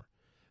 miles an hour.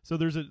 So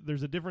there's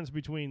a difference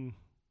between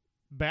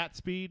bat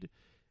speed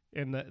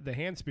and the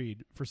hand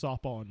speed for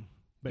softball and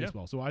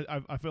baseball. Yeah. So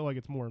I feel like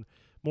it's more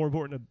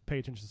important to pay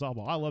attention to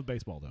softball. I love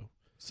baseball, though.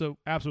 So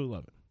absolutely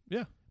love it.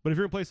 Yeah. But if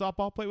you're going to play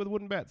softball, play with a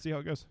wooden bat. See how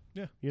it goes.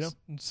 Yeah. You know?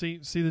 See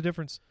the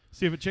difference.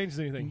 See if it changes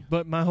anything.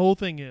 But my whole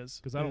thing is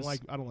because I don't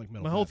like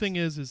metal. My whole thing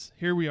is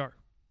here we are.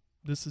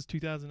 This is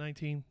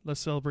 2019.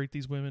 Let's celebrate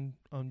these women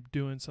on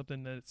doing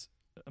something that's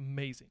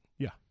amazing.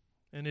 Yeah.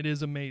 And it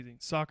is amazing.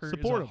 Soccer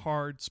Support is a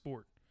hard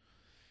sport.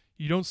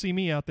 You don't see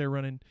me out there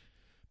running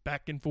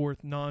back and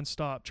forth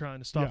nonstop trying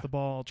to stop the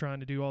ball,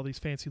 trying to do all these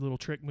fancy little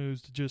trick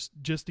moves to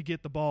just to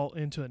get the ball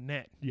into a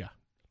net. Yeah.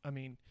 I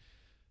mean,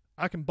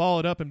 I can ball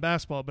it up in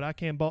basketball, but I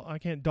can't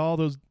doll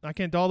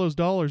those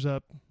dollars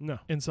up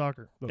in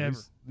soccer. Look, ever.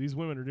 These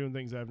women are doing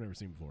things I've never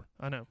seen before.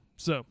 I know.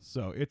 So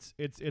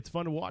it's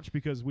fun to watch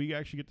because we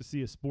actually get to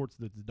see a sport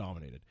that's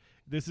dominated.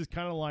 This is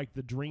kind of like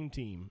the dream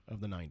team of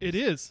the 90s. It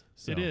is.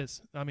 So. It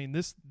is. I mean,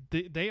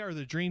 they are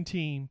the dream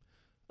team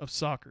of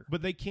soccer.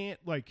 But they can't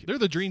they're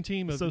the dream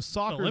team of the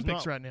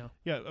Olympics right now.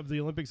 Yeah, of the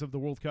Olympics, of the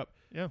World Cup.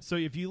 Yeah. So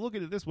if you look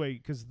at it this way,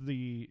 because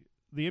the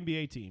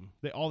NBA team,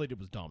 all they did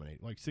was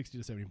dominate, like 60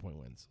 to 70 point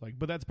wins.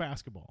 But that's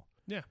basketball.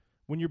 Yeah.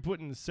 When you're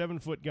putting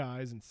 7-foot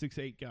guys and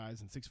 6'8"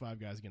 guys and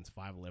 6'5" guys against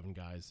 5'11"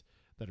 guys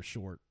that are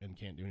short and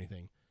can't do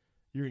anything,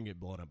 you're going to get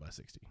blown up by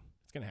 60.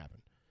 It's going to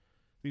happen.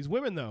 These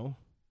women, though,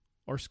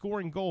 are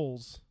scoring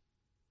goals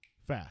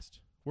fast.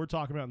 We're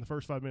talking about in the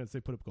first 5 minutes,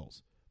 they put up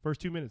goals. First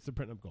 2 minutes, they're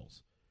putting up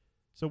goals.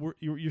 So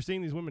you're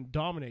seeing these women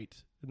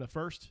dominate in the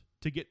first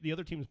to get the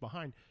other teams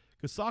behind,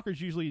 because soccer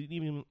is usually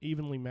an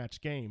evenly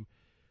matched game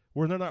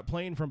where they're not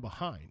playing from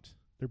behind.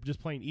 They're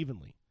just playing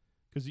evenly,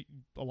 because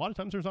a lot of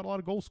times there's not a lot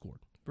of goals scored.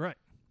 Right.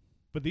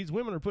 But these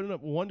women are putting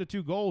up 1 to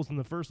 2 goals in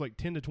the first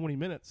 10 to 20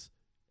 minutes,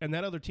 and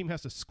that other team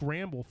has to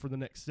scramble for the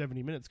next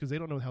 70 minutes because they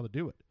don't know how to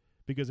do it,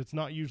 because it's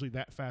not usually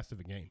that fast of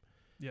a game.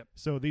 Yep.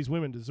 So these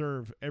women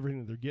deserve everything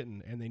that they're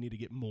getting, and they need to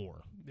get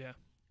more. Yeah.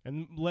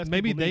 And less.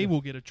 Maybe they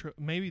will get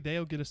maybe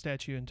they'll get a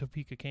statue in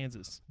Topeka,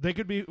 Kansas. They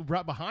could be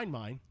right behind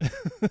mine.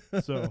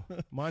 So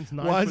mine's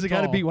 9 Why foot is it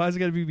tall. Why is it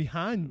got to be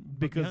behind?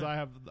 Because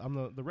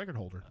I'm the record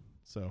holder.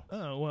 So.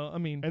 Oh well, I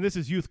mean. And this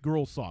is youth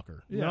girls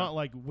soccer, yeah. not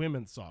like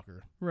women's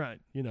soccer. Right.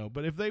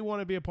 But if they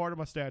want to be a part of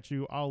my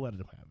statue, I'll let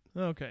them have it.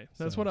 Okay,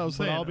 that's what I was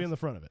saying. But I'll be in the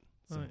front of it.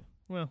 So. Right.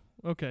 Well,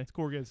 okay.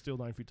 Score against still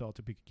 9 feet tall,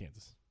 Topeka,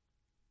 Kansas.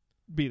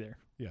 Be there.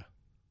 Yeah.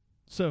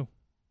 So,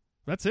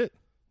 that's it.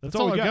 That's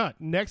all I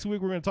got. Next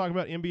week, we're going to talk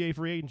about NBA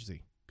free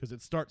agency because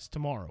it starts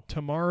tomorrow.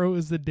 Tomorrow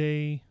is the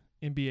day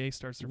NBA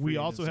starts their free agency.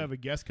 We also have a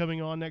guest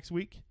coming on next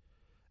week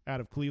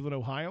out of Cleveland,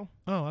 Ohio.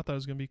 Oh, I thought it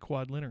was going to be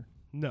Quad Leonard.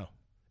 No.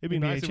 It'd be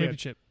NBA nice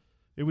championship.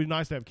 It would be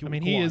nice to have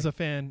Kawhi. He is a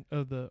fan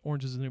of the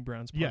Orange is the New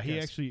Browns podcast. Yeah,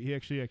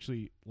 he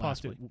actually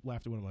laughed at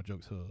one of my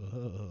jokes.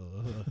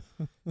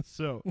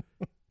 So,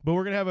 but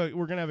we're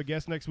gonna have a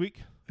guest next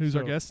week. Who's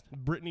our guest?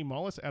 Brittany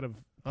Mullis out of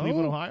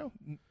Cleveland, Ohio.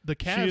 The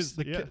Cavs,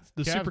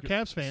 the Super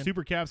Cavs fan.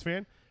 Super Cavs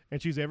fan,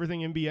 and she's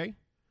everything NBA.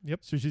 Yep.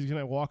 So she's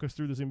gonna walk us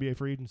through this NBA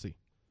free agency.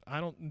 I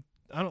don't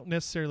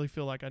necessarily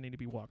feel like I need to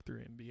be walked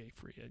through NBA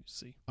free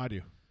agency. I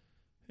do.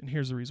 And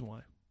here's the reason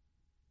why.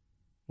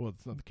 Well,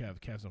 it's not the Cavs. The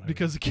Cavs don't have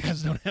because anything. The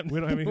Cavs don't have. We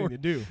don't have anything to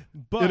do.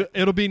 But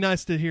it'll be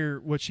nice to hear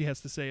what she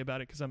has to say about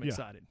it because I'm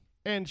excited.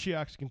 And she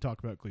actually can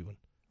talk about Cleveland.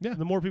 Yeah.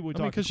 The more people we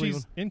talk to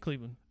Cleveland. She's in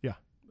Cleveland. Yeah.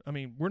 I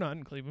mean, we're not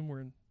in Cleveland.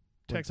 We're in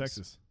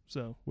Texas.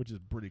 So, which is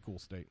a pretty cool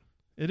state.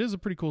 It is a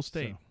pretty cool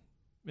state.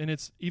 And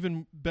it's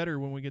even better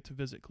when we get to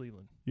visit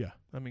Cleveland. Yeah.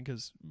 I mean,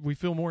 because we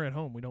feel more at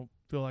home. We don't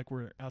feel like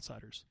we're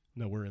outsiders.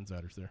 No, we're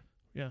insiders there.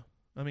 Yeah.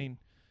 I mean,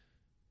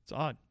 it's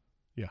odd.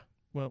 Yeah.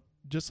 Well,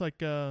 just like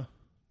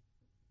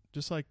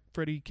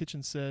Freddie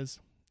Kitchen says,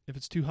 if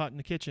it's too hot in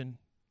the kitchen,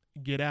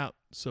 get out.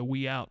 So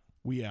we out.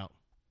 We out.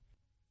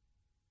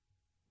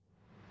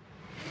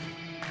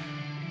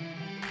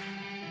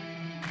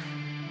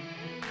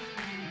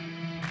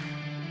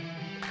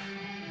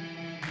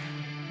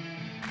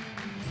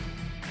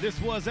 This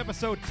was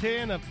episode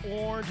 10 of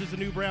Orange is the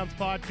New Browns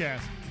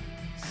podcast.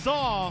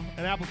 Saw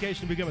an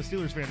application to become a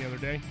Steelers fan the other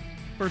day.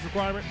 First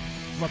requirement,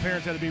 my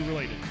parents had to be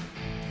related.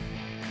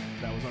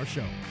 That was our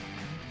show.